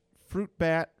weights, fruit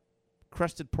bat,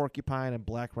 crested porcupine, and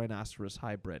black rhinoceros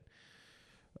hybrid.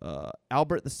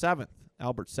 Albert the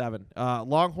Albert 7,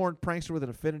 longhorn prankster with an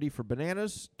affinity for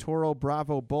bananas, Toro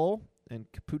Bravo bull, and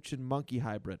capuchin monkey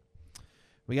hybrid.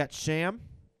 We got Sham,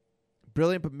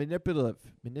 brilliant but manipulative.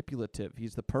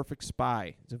 He's the perfect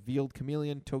spy. He's a veiled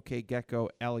chameleon, tokay gecko,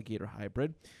 alligator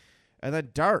hybrid. And then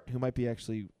Dart, who might be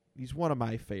he's one of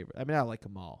my favorite. I mean, I like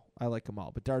them all.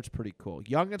 But Dart's pretty cool.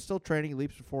 Young and still training. He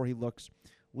leaps before he looks,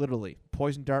 literally.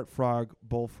 Poison dart frog,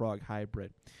 bullfrog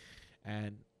hybrid.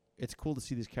 And it's cool to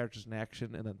see these characters in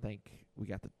action and then think we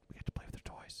got to play with their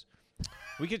toys.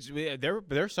 We could.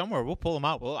 They're somewhere. We'll pull them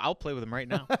out. I'll play with them right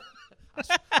now.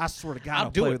 I swear to God,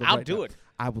 I'll do it. I'll do it.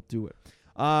 I will do it.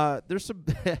 There's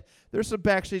some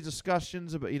backstage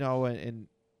discussions about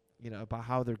about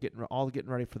how they're getting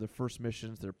ready for their first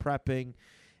missions. They're prepping,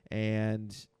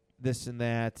 and this and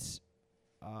that,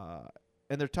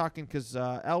 and they're talking because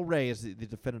El Rey is the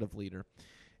definitive leader,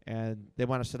 and they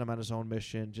want to send him on his own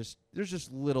mission. There's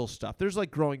just little stuff. There's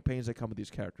like growing pains that come with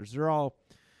these characters. They're all,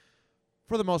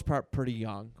 for the most part, pretty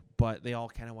young, but they all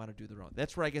kind of want to do their own.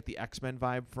 That's where I get the X-Men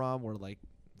vibe from, where like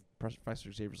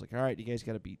Professor Xavier's like, all right, you guys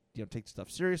got to take stuff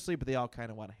seriously, but they all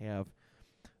kind of want to have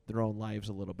their own lives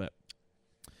a little bit.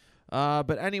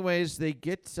 But anyways, they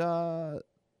go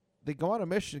on a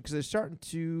mission because they're starting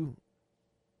to.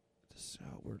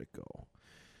 Where'd it go?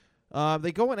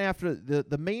 They go in after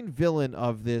the main villain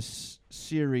of this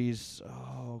series.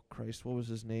 Oh Christ, what was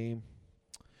his name?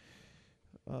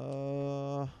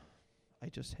 I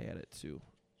just had it too.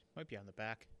 Might be on the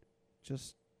back.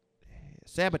 Just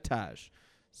Sabotage.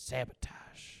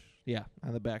 Yeah,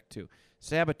 on the back too.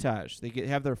 Sabotage. They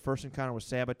have their first encounter with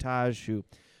Sabotage, who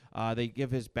they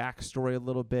give his backstory a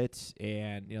little bit,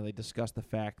 and they discuss the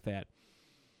fact that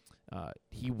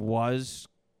he was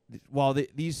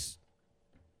these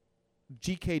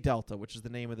GK Delta, which is the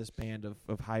name of this band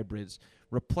of hybrids,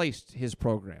 replaced his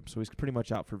program, so he's pretty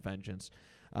much out for vengeance.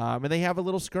 And they have a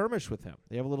little skirmish with him.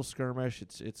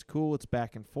 It's cool. It's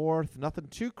back and forth. Nothing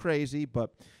too crazy,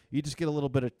 but you just get a little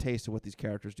bit of taste of what these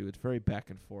characters do. It's very back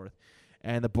and forth.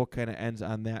 And the book kind of ends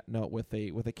on that note with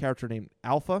a character named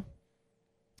Alpha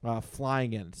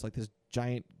flying in. It's like this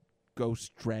giant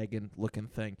ghost dragon looking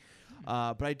thing.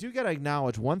 But I do got to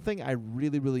acknowledge one thing I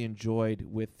really, really enjoyed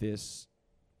with this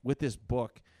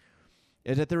book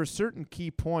is that there are certain key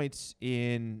points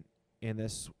in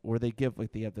this where they have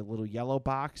the little yellow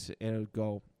box and it would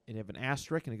go and have an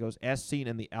asterisk and it goes as seen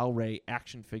in the El Rey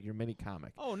action figure mini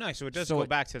comic. Oh, nice. So it does go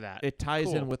back to that. It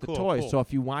ties in with the toys. Cool. So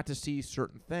if you want to see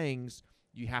certain things,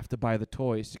 you have to buy the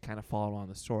toys to kind of follow on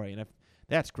the story. And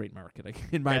that's great marketing,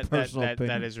 in my personal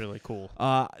opinion. That is really cool.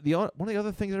 One of the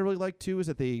other things I really like too is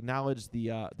that they acknowledge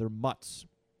their mutts.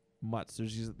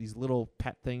 There's these little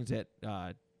pet things that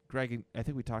Greg, I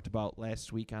think we talked about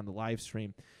last week on the live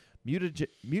stream.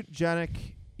 Mutagenic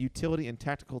utility and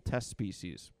tactical test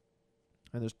species,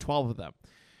 and there's 12 of them,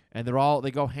 and they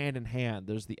go hand in hand.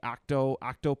 There's the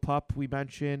octopup we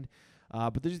mentioned,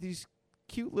 but there's these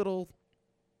cute little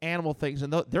animal things,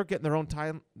 and they're getting their own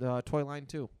toy line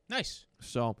too. Nice.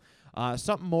 So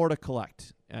something more to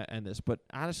collect in this, but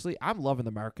honestly, I'm loving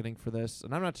the marketing for this,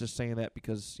 and I'm not just saying that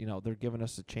because they're giving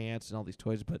us a chance and all these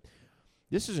toys, but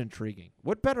this is intriguing.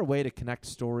 What better way to connect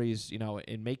stories,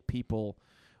 and make people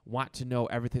want to know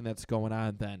everything that's going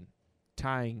on than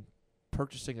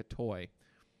purchasing a toy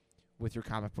with your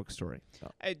comic book story.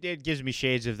 So. It gives me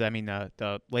shades of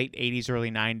the late 80s, early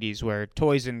 90s where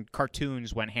toys and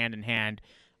cartoons went hand in hand.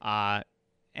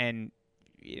 And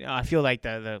I feel like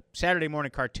the Saturday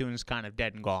morning cartoons kind of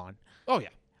dead and gone. Oh,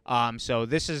 yeah. So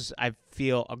this is, I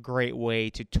feel, a great way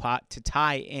to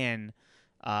tie in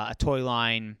a toy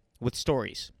line with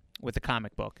stories, with a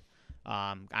comic book.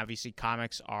 Obviously,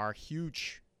 comics are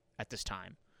huge at this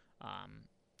time,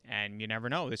 and you never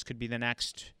know. This could be the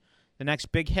next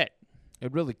big hit.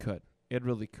 It really could.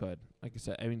 Like I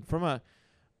said, I mean, from a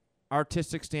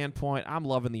artistic standpoint, I'm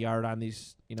loving the art on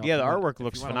these. You know, Yeah, if the you wanna- artwork if you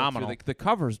looks wanna look phenomenal. through the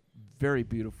cover's very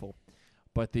beautiful,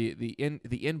 but the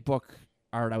in book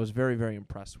art I was very, very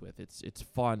impressed with. It's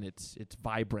fun. It's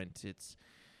vibrant. It's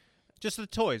Just the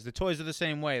toys. The toys are the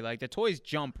same way. Like, the toys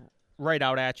jump right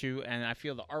out at you, and I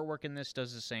feel the artwork in this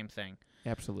does the same thing.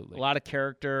 absolutely. A lot of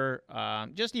character,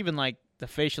 just even like the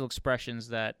facial expressions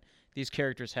that these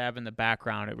characters have in the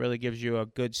background. It really gives you a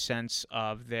good sense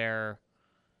of their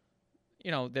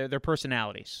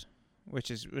personalities, which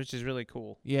is really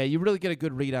cool. Yeah, you really get a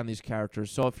good read on these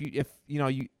characters. So if you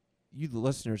the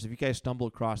listeners, if you guys stumble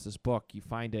across this book, you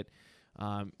find it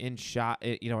at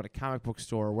a comic book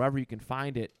store or wherever you can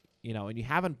find it, and you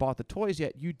haven't bought the toys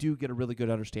yet, you do get a really good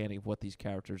understanding of what these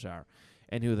characters are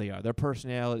and who they are. Their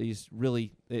personalities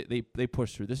really they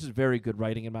push through. This is very good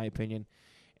writing in my opinion,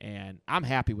 and I'm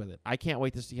happy with it. I can't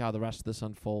wait to see how the rest of this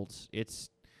unfolds. It's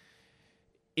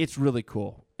really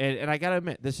cool. And I gotta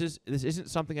admit, this isn't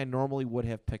something I normally would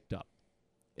have picked up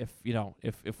if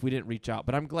we didn't reach out.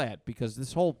 But I'm glad, because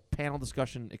this whole panel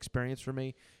discussion experience for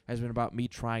me has been about me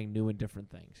trying new and different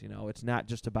things. It's not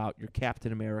just about your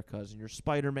Captain Americas and your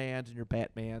Spider-Mans and your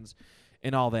Batmans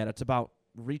and all that. It's about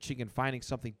reaching and finding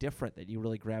something different that you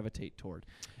really gravitate toward.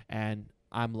 And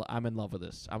I'm in love with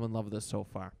this. I'm in love with this so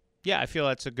far. Yeah, I feel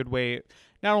that's a good way.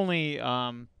 Not only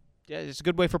it's a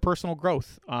good way for personal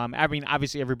growth. I mean,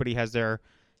 obviously everybody has their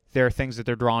things that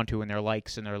they're drawn to and their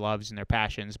likes and their loves and their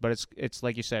passions, but it's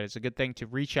like you said, it's a good thing to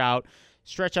reach out,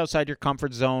 stretch outside your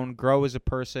comfort zone, grow as a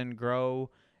person, grow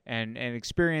and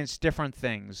experience different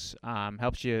things.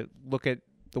 Helps you look at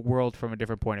the world from a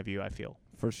different point of view, I feel.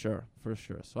 For sure.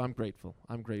 So I'm grateful.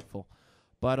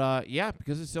 But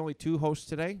because it's only 2 hosts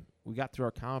today, we got through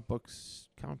our comic book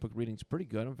readings pretty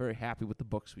good. I'm very happy with the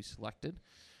books we selected.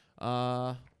 Is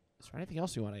there anything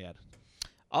else you want to add?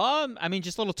 I mean,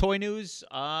 just a little toy news.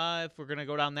 If we're gonna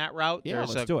go down that route, Yeah,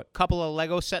 there's let's do it. couple of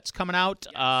Lego sets coming out.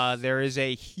 There is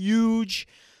a huge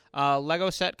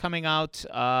Lego set coming out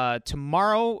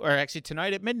tomorrow, or actually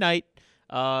tonight at midnight.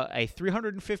 A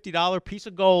 $350 piece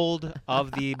of gold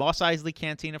of the Mos Eisley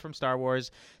Cantina from Star Wars.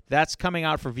 That's coming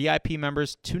out for VIP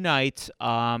members tonight.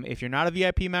 If you're not a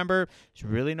VIP member,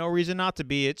 there's really no reason not to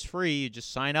be. It's free. You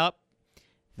just sign up.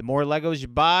 The more Legos you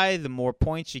buy, the more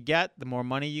points you get, the more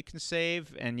money you can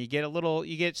save, and you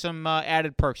get some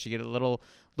added perks. You get a little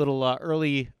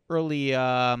early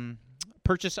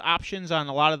purchase options on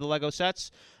a lot of the Lego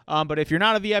sets. But if you're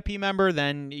not a VIP member,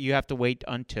 then you have to wait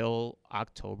until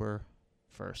October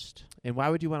 1st. And why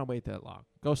would you want to wait that long?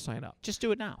 Go sign up. Just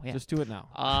do it now. Yeah. Just do it now.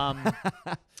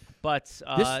 But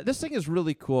this thing is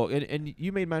really cool. And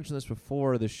you made mention this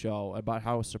before the show about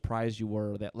how surprised you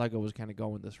were that Lego was kind of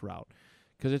going this route.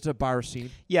 Because it's a bar scene.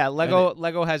 Yeah,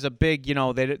 Lego has a big, they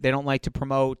don't like to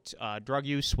promote drug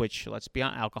use, which, let's be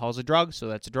honest, alcohol is a drug, so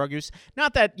that's a drug use.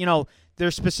 Not that, they're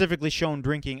specifically shown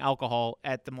drinking alcohol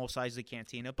at the Mos Eisley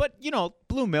Cantina, but,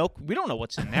 blue milk, we don't know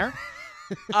what's in there.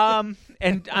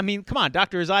 And, I mean, come on,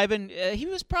 Dr. Ivan, he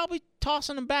was probably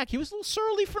tossing them back. He was a little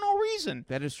surly for no reason.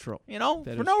 That is true.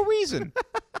 For no reason.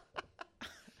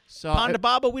 So Ponda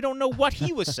Baba, we don't know what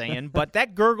he was saying, but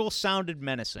that gurgle sounded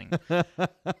menacing.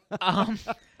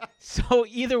 So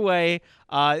either way,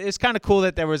 it's kind of cool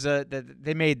that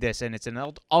they made this, and it's an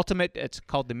ultimate. It's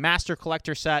called the Master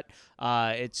Collector set.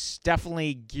 It's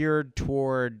definitely geared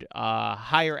toward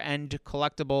higher end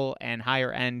collectible and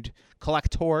higher end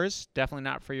collectors. Definitely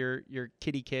not for your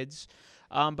kiddie kids.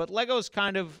 But Lego's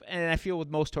kind of, and I feel with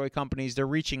most toy companies, they're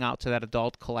reaching out to that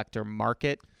adult collector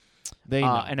market. They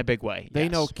know. In a big way. They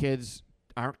yes. know kids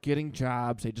aren't getting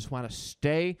jobs. They just want to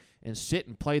stay and sit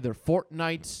and play their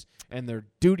Fortnites and their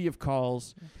duty of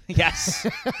calls. Yes.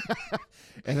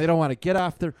 And they don't want to get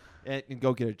off their and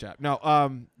go get a job.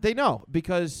 No, they know,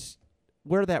 because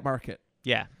we're that market.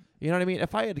 Yeah. You know what I mean?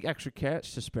 If I had extra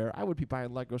cash to spare, I would be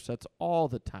buying Lego sets all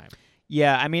the time.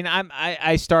 Yeah, I mean,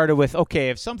 I started with, okay,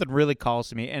 if something really calls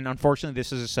to me, and unfortunately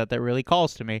this is a set that really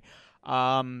calls to me,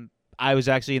 I was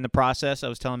actually in the process, I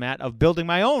was telling Matt, of building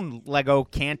my own Lego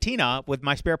Cantina with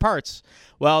my spare parts.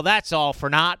 Well, that's all for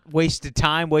naught. Wasted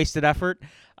time, wasted effort.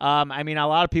 I mean, a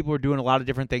lot of people were doing a lot of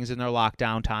different things in their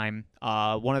lockdown time.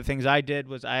 One of the things I did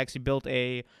was I actually built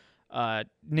a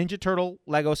Ninja Turtle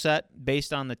Lego set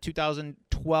based on the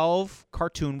 2012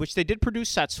 cartoon, which they did produce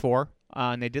sets for,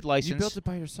 and they did license. You built it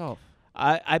by yourself.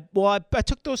 I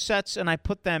took those sets and I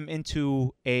put them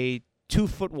into a 2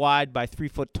 foot wide by 3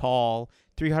 foot tall,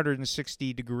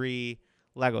 360-degree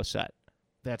Lego set.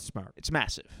 That's smart. It's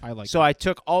massive. I like So I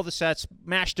took all the sets,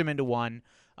 mashed them into one,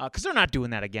 because they're not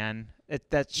doing that again.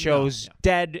 That show's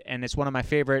dead, and it's one of my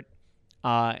favorite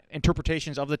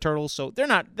interpretations of the Turtles. So they're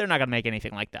not going to make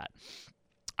anything like that.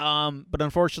 But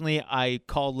unfortunately, I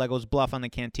called Lego's bluff on the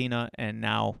Cantina, and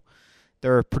now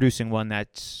they're producing one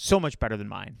that's so much better than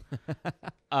mine.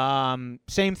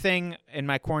 Same thing in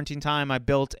my quarantine time. I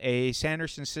built a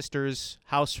Sanderson Sisters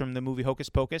house from the movie Hocus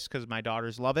Pocus because my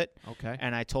daughters love it. Okay.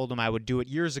 And I told them I would do it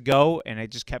years ago, and I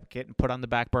just kept getting put on the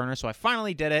back burner. So I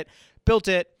finally did it, built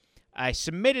it. I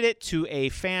submitted it to a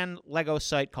fan Lego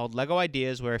site called Lego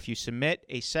Ideas, where if you submit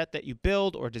a set that you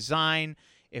build or design,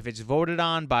 if it's voted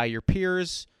on by your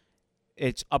peers,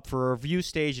 it's up for a review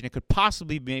stage, and it could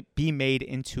possibly be made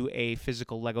into a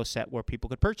physical Lego set where people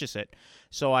could purchase it.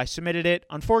 So I submitted it.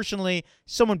 Unfortunately,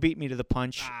 someone beat me to the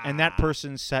punch, and that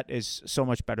person's set is so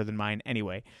much better than mine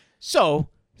anyway. So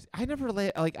I never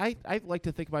I like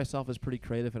to think of myself as pretty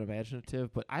creative and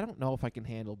imaginative, but I don't know if I can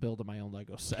handle building my own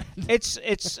Lego set.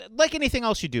 it's like anything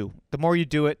else you do. The more you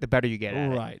do it, the better you get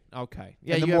at it. Right. Okay.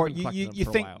 Yeah. And the you more have been collecting them you for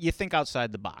a think while. you think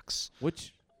outside the box.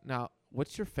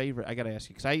 What's your favorite? I gotta ask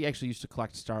you because I actually used to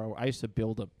collect Star Wars. I used to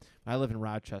build them. I live in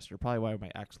Rochester, probably why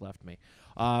my ex left me.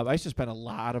 I used to spend a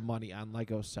lot of money on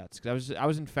Lego sets because I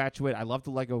was infatuated. I loved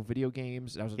the Lego video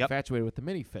games, and I was infatuated with the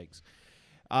minifigs.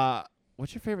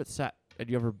 What's your favorite set that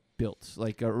you ever built?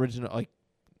 Like original, like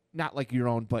not like your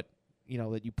own, but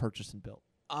that you purchased and built.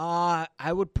 I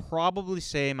would probably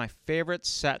say my favorite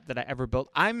set that I ever built.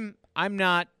 I'm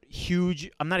not huge.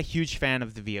 I'm not a huge fan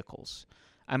of the vehicles.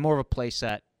 I'm more of a play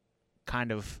set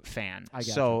kind of fan.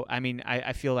 So I mean,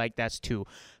 I feel like that's two.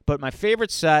 But my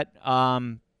favorite set,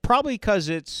 probably because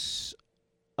it's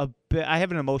a bit. I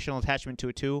have an emotional attachment to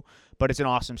it too. But it's an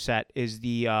awesome set. Is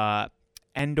the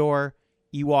Endor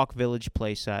Ewok Village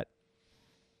play set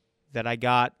that I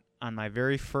got on my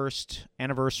very first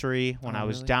anniversary when I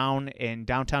was down in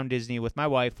downtown Disney with my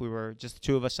wife. We were just the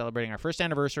two of us celebrating our first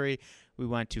anniversary. We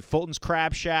went to Fulton's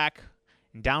Crab Shack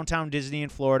in downtown Disney in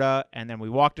Florida, and then we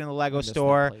walked in the Lego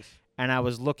store, and I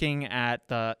was looking at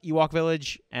the Ewok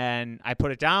Village, and I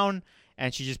put it down,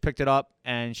 and she just picked it up,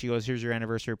 and she goes, "Here's your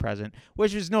anniversary present,"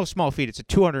 which is no small feat. It's a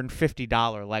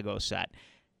 $250 Lego set.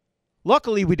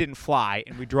 Luckily, we didn't fly,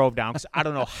 and we drove down because I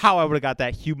don't know how I would have got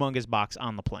that humongous box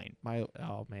on the plane.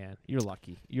 Oh, man. You're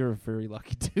lucky. You're a very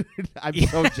lucky dude. I'm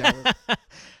so jealous.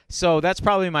 So that's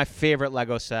probably my favorite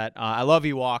Lego set. I love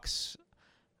Ewoks,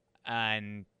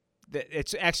 and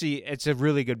it's a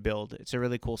really good build. It's a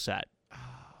really cool set.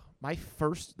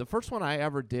 The first one I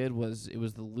ever did was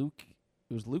Luke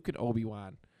and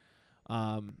Obi-Wan.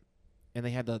 And they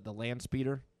had the land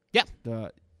speeder. Yeah.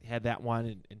 Had that one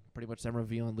and pretty much them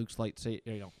revealing Luke's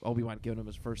lightsaber, Obi-Wan giving him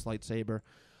his first lightsaber.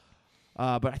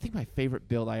 But I think my favorite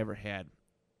build I ever had,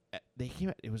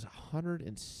 it was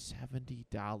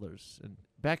 $170. And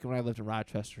back when I lived in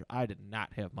Rochester, I did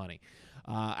not have money.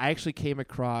 I actually came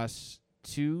across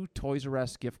 2 Toys R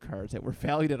Us gift cards that were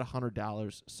valued at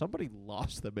 $100. Somebody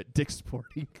lost them at Dick's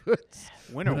Sporting Goods.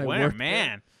 Winner,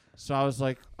 man. So I was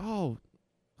like, "Oh,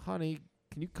 honey,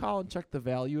 can you call and check the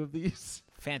value of these?"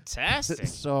 Fantastic.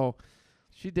 So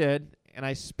she did, and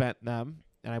I spent them,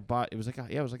 and I bought. I think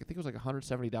it was like a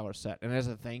 $170 set. And as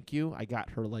a thank you, I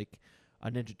got her like a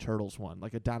Ninja Turtles one,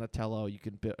 like a Donatello. You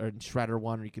can build, or a Shredder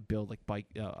one, or you could build like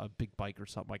a big bike or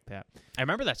something like that. I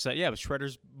remember that set. Yeah, it was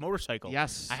Shredder's motorcycle.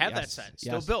 Yes, I have that set.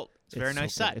 Still built. It's a very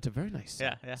nice set. It's a very nice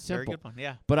set. Yeah, simple. very good one.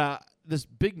 Yeah. But this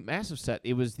big massive set.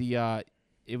 It was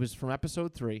it was from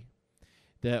Episode 3,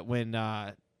 that when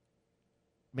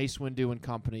Mace Windu and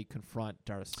company confront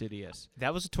Darth Sidious.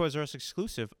 That was a Toys R Us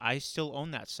exclusive. I still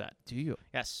own that set. Do you?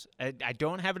 Yes. I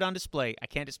don't have it on display. I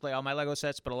can't display all my Lego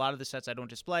sets, but a lot of the sets I don't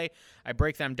display. I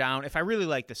break them down. If I really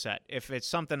like the set, if it's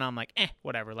something I'm like,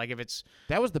 whatever. Like if it's...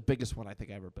 That was the biggest one I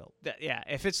think I ever built.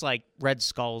 If it's like Red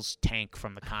Skull's tank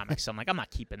from the comics, I'm like, I'm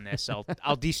not keeping this. I'll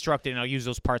destruct it and I'll use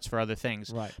those parts for other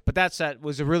things. Right. But that set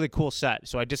was a really cool set.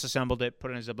 So I disassembled it,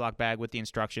 put it in a Ziploc bag with the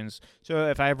instructions. So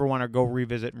if I ever want to go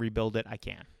revisit and rebuild it, I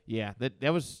can. Yeah,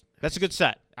 that's a good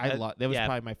set. That was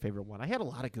probably my favorite one. I had a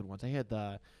lot of good ones. I had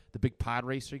the big pod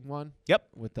racing one. Yep.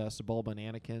 With Sebulba and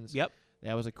Anakins. Yep.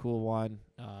 That was a cool one.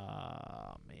 Man,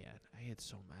 I had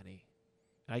so many.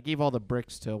 And I gave all the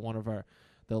bricks to one of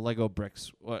the Lego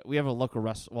bricks. We have a local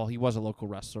wrestler. Well, he was a local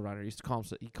wrestler runner.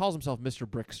 He calls himself Mr.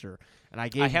 Brickster. And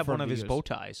I have one of his bow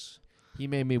ties. He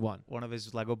made me one. One of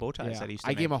his Lego bow ties that he used to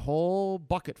I make. gave him a whole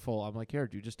bucket full. I'm like, here,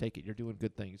 dude, just take it. You're doing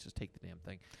good things. Just take the damn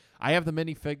thing. I have the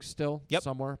minifigs still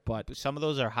somewhere, but some of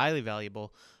those are highly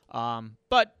valuable.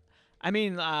 But I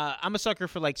mean, I'm a sucker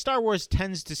for like Star Wars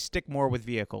tends to stick more with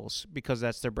vehicles because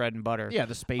that's their bread and butter. Yeah,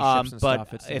 the spaceships and stuff.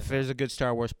 But if there's a good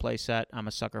Star Wars playset, I'm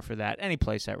a sucker for that. Any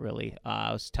playset really.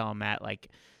 I was telling Matt like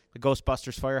the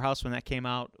Ghostbusters Firehouse when that came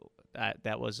out.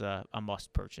 That was a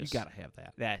must purchase. You gotta have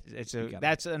that.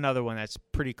 That's another one that's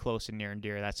pretty close and near and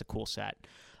dear. That's a cool set.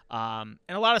 And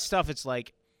a lot of stuff, it's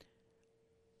like,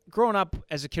 growing up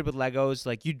as a kid with Legos,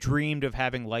 like you dreamed of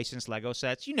having licensed Lego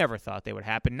sets. You never thought they would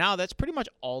happen. Now that's pretty much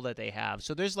all that they have.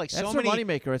 So there's like That's so their many.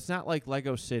 moneymaker. It's not like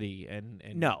Lego City and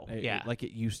No, yeah. like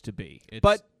it used to be. It's,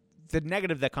 But the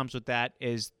negative that comes with that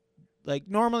is, like,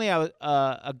 normally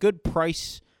a good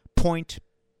price point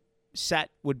set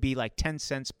would be like 10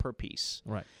 cents per piece.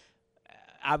 right.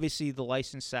 Obviously, the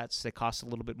licensed sets, they cost a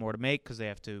little bit more to make because they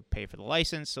have to pay for the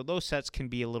license. So those sets can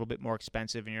be a little bit more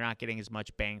expensive, and you're not getting as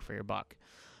much bang for your buck.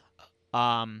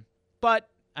 But,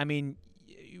 I mean,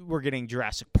 we're getting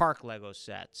Jurassic Park Lego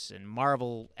sets and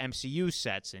Marvel MCU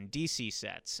sets and DC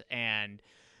sets. And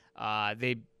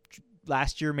they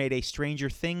last year made a Stranger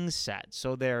Things set.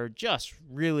 So they're just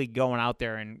really going out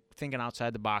there and thinking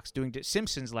outside the box, doing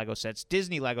Simpsons Lego sets,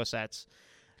 Disney Lego sets.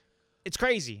 It's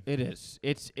crazy. It is.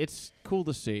 It's cool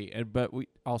to see, but we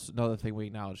also another thing we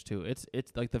acknowledge too. It's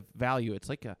like the value. It's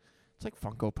like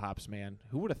Funko Pops, man.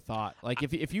 Who would have thought? Like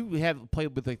if you have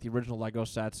played with like the original Lego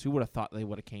sets, who would have thought they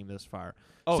would have came this far?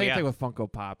 Oh, Same yeah. thing with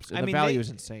Funko Pops. And I the mean, value is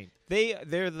insane.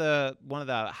 They're the one of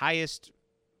the highest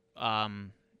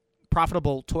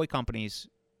profitable toy companies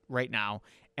right now.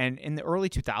 And in the early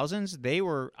 2000s, they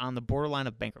were on the borderline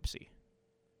of bankruptcy.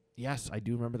 Yes, I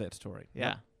do remember that story.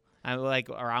 Yeah. I like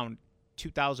around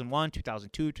 2001,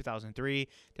 2002, 2003,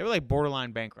 they were like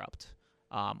borderline bankrupt,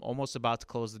 almost about to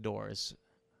close the doors.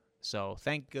 So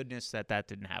thank goodness that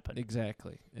didn't happen.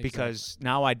 Exactly. Because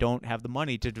now I don't have the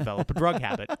money to develop a drug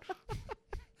habit.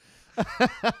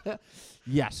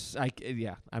 Yes,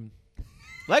 I'm.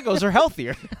 Legos are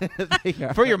healthier They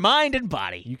are. for your mind and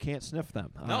body. You can't sniff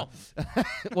them. No.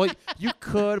 Well, you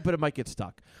could, but it might get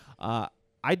stuck.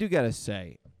 I do gotta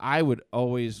say, I've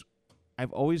always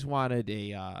wanted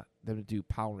them to do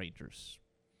Power Rangers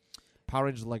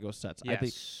Lego sets. Yes. I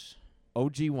think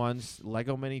OG ones,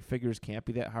 Lego minifigures can't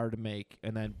be that hard to make,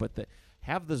 and then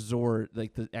have the Zord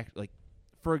like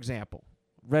for example,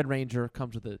 Red Ranger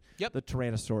comes with the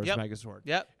Tyrannosaurus Megazord.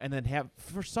 Yep. And then have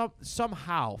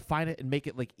somehow find it and make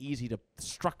it like easy to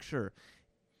structure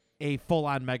a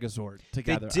full-on Megazord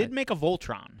together. They did make a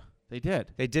Voltron. They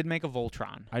did. They did make a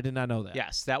Voltron. I did not know that.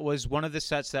 Yes, that was one of the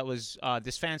sets that was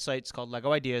this fan site. It's called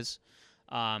Lego Ideas.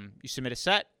 You submit a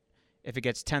set. If it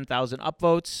gets 10,000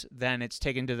 upvotes, then it's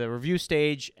taken to the review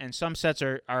stage, and some sets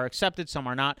are accepted, some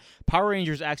are not. Power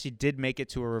Rangers actually did make it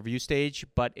to a review stage,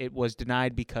 but it was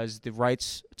denied because the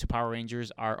rights to Power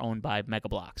Rangers are owned by Mega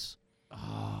Bloks.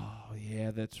 Oh,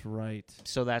 yeah, that's right.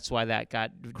 So that's why that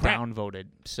got Crap. downvoted.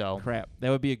 So Crap.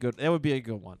 That would be a good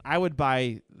one. I would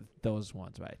buy those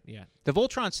ones, right? Yeah. the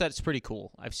Voltron set's pretty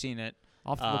cool. I've seen it.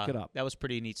 I'll have to look it up. That was a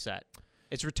pretty neat set.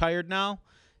 It's retired now,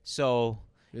 so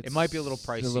it might be a little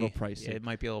pricey. A little pricey. It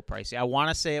might be a little pricey. I want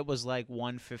to say it was like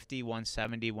 $150,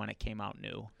 $170 when it came out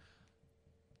new.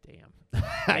 Damn.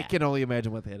 I can only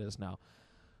imagine what that is now.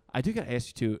 I do got to ask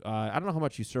you, too. I don't know how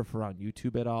much you surf around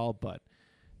YouTube at all, but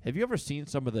have you ever seen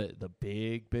some of the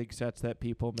big sets that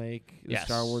people make? The Yes.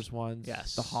 Star Wars ones?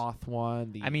 Yes. The Hoth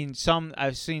one? I mean,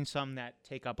 I've seen some that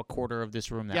take up a quarter of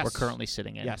this room that Yes. we're currently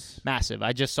sitting in. Yes. Massive.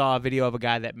 I just saw a video of a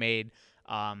guy that made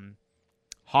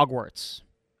Hogwarts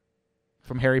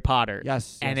from Harry Potter.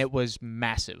 Yes. And yes. it was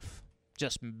massive.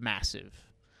 Just massive.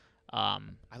 I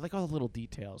like all the little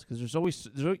details because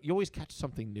you always catch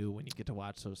something new when you get to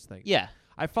watch those things. Yeah.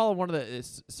 I follow one of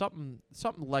it's something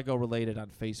Lego related on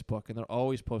Facebook, and they're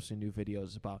always posting new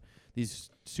videos about these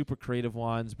super creative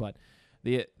ones. But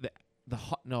it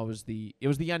was the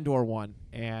Endor one,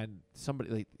 and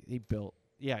somebody they built.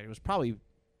 Yeah, it was probably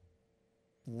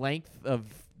length of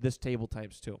this table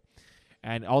times 2.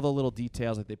 And all the little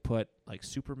details that they put, like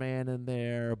Superman in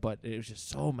there, but it was just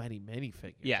so many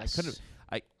minifigures. Yes.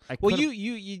 Well,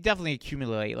 you definitely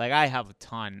accumulate. Like I have a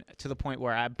ton to the point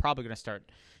where I'm probably going to start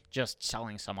just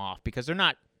selling some off because they're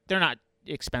not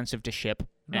expensive to ship,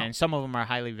 No. and some of them are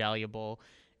highly valuable.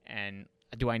 And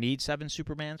do I need 7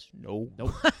 Supermans? No.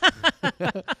 Nope.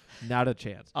 Not a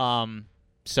chance.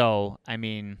 So I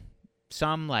mean,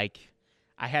 some like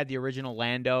I had the original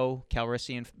Lando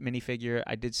Calrissian minifigure.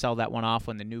 I did sell that one off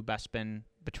when the new Bespin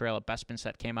Betrayal at Bespin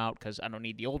set came out because I don't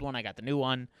need the old one. I got the new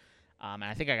one. And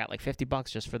I think I got like $50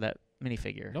 just for that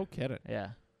minifigure. No kidding. Yeah.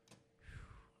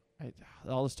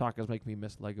 All this talk is making me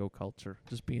miss Lego culture,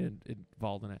 just being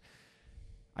involved in it.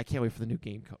 I can't wait for the new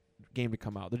game to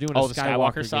come out. They're doing a the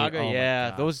Skywalker Saga. game. Oh, yeah,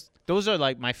 my God. those are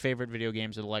like my favorite video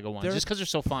games of the Lego ones, just because they're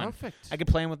so fun. Perfect. I can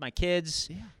play them with my kids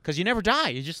Yeah. because you never die.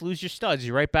 You just lose your studs.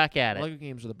 You're right back at it. Lego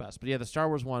games are the best. But yeah, the Star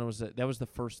Wars one was that was the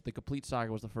first. The complete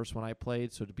saga was the first one I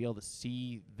played. So to be able to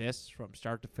see this from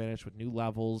start to finish with new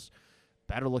levels,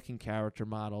 better looking character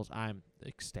models, I'm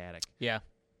ecstatic. Yeah.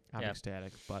 I'm Yeah.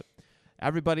 ecstatic. But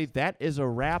Everybody, that is a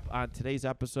wrap on today's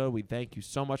episode. We thank you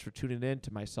so much for tuning in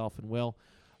to myself and Will.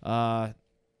 I'm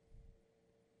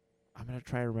going to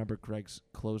try to remember Greg's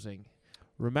closing.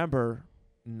 Remember,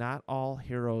 not all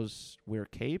heroes wear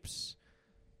capes.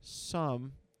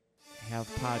 Some have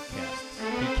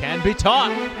podcasts. He can be taught.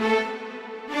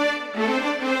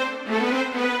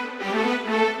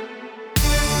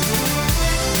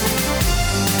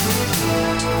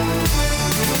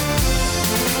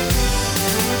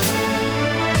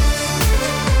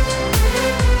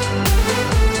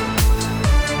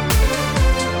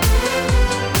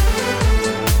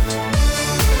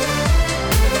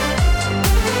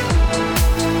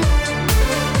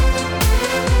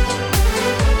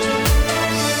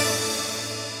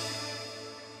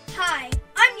 Hi,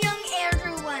 I'm young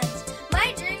Andrew Lenz.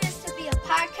 My dream is to be a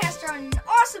podcaster on an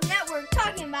awesome network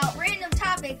talking about random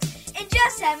topics and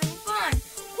just having fun.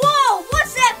 Whoa,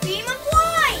 what's that beam of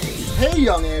light? Hey,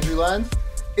 young Andrew Lenz.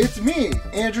 It's me,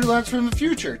 Andrew Lenz from the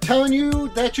future, telling you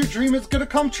that your dream is going to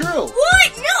come true.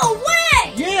 What? No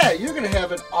way! Yeah, you're going to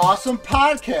have an awesome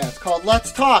podcast called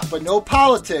Let's Talk, but no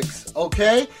politics,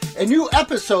 okay? And new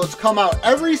episodes come out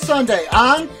every Sunday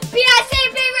on PIC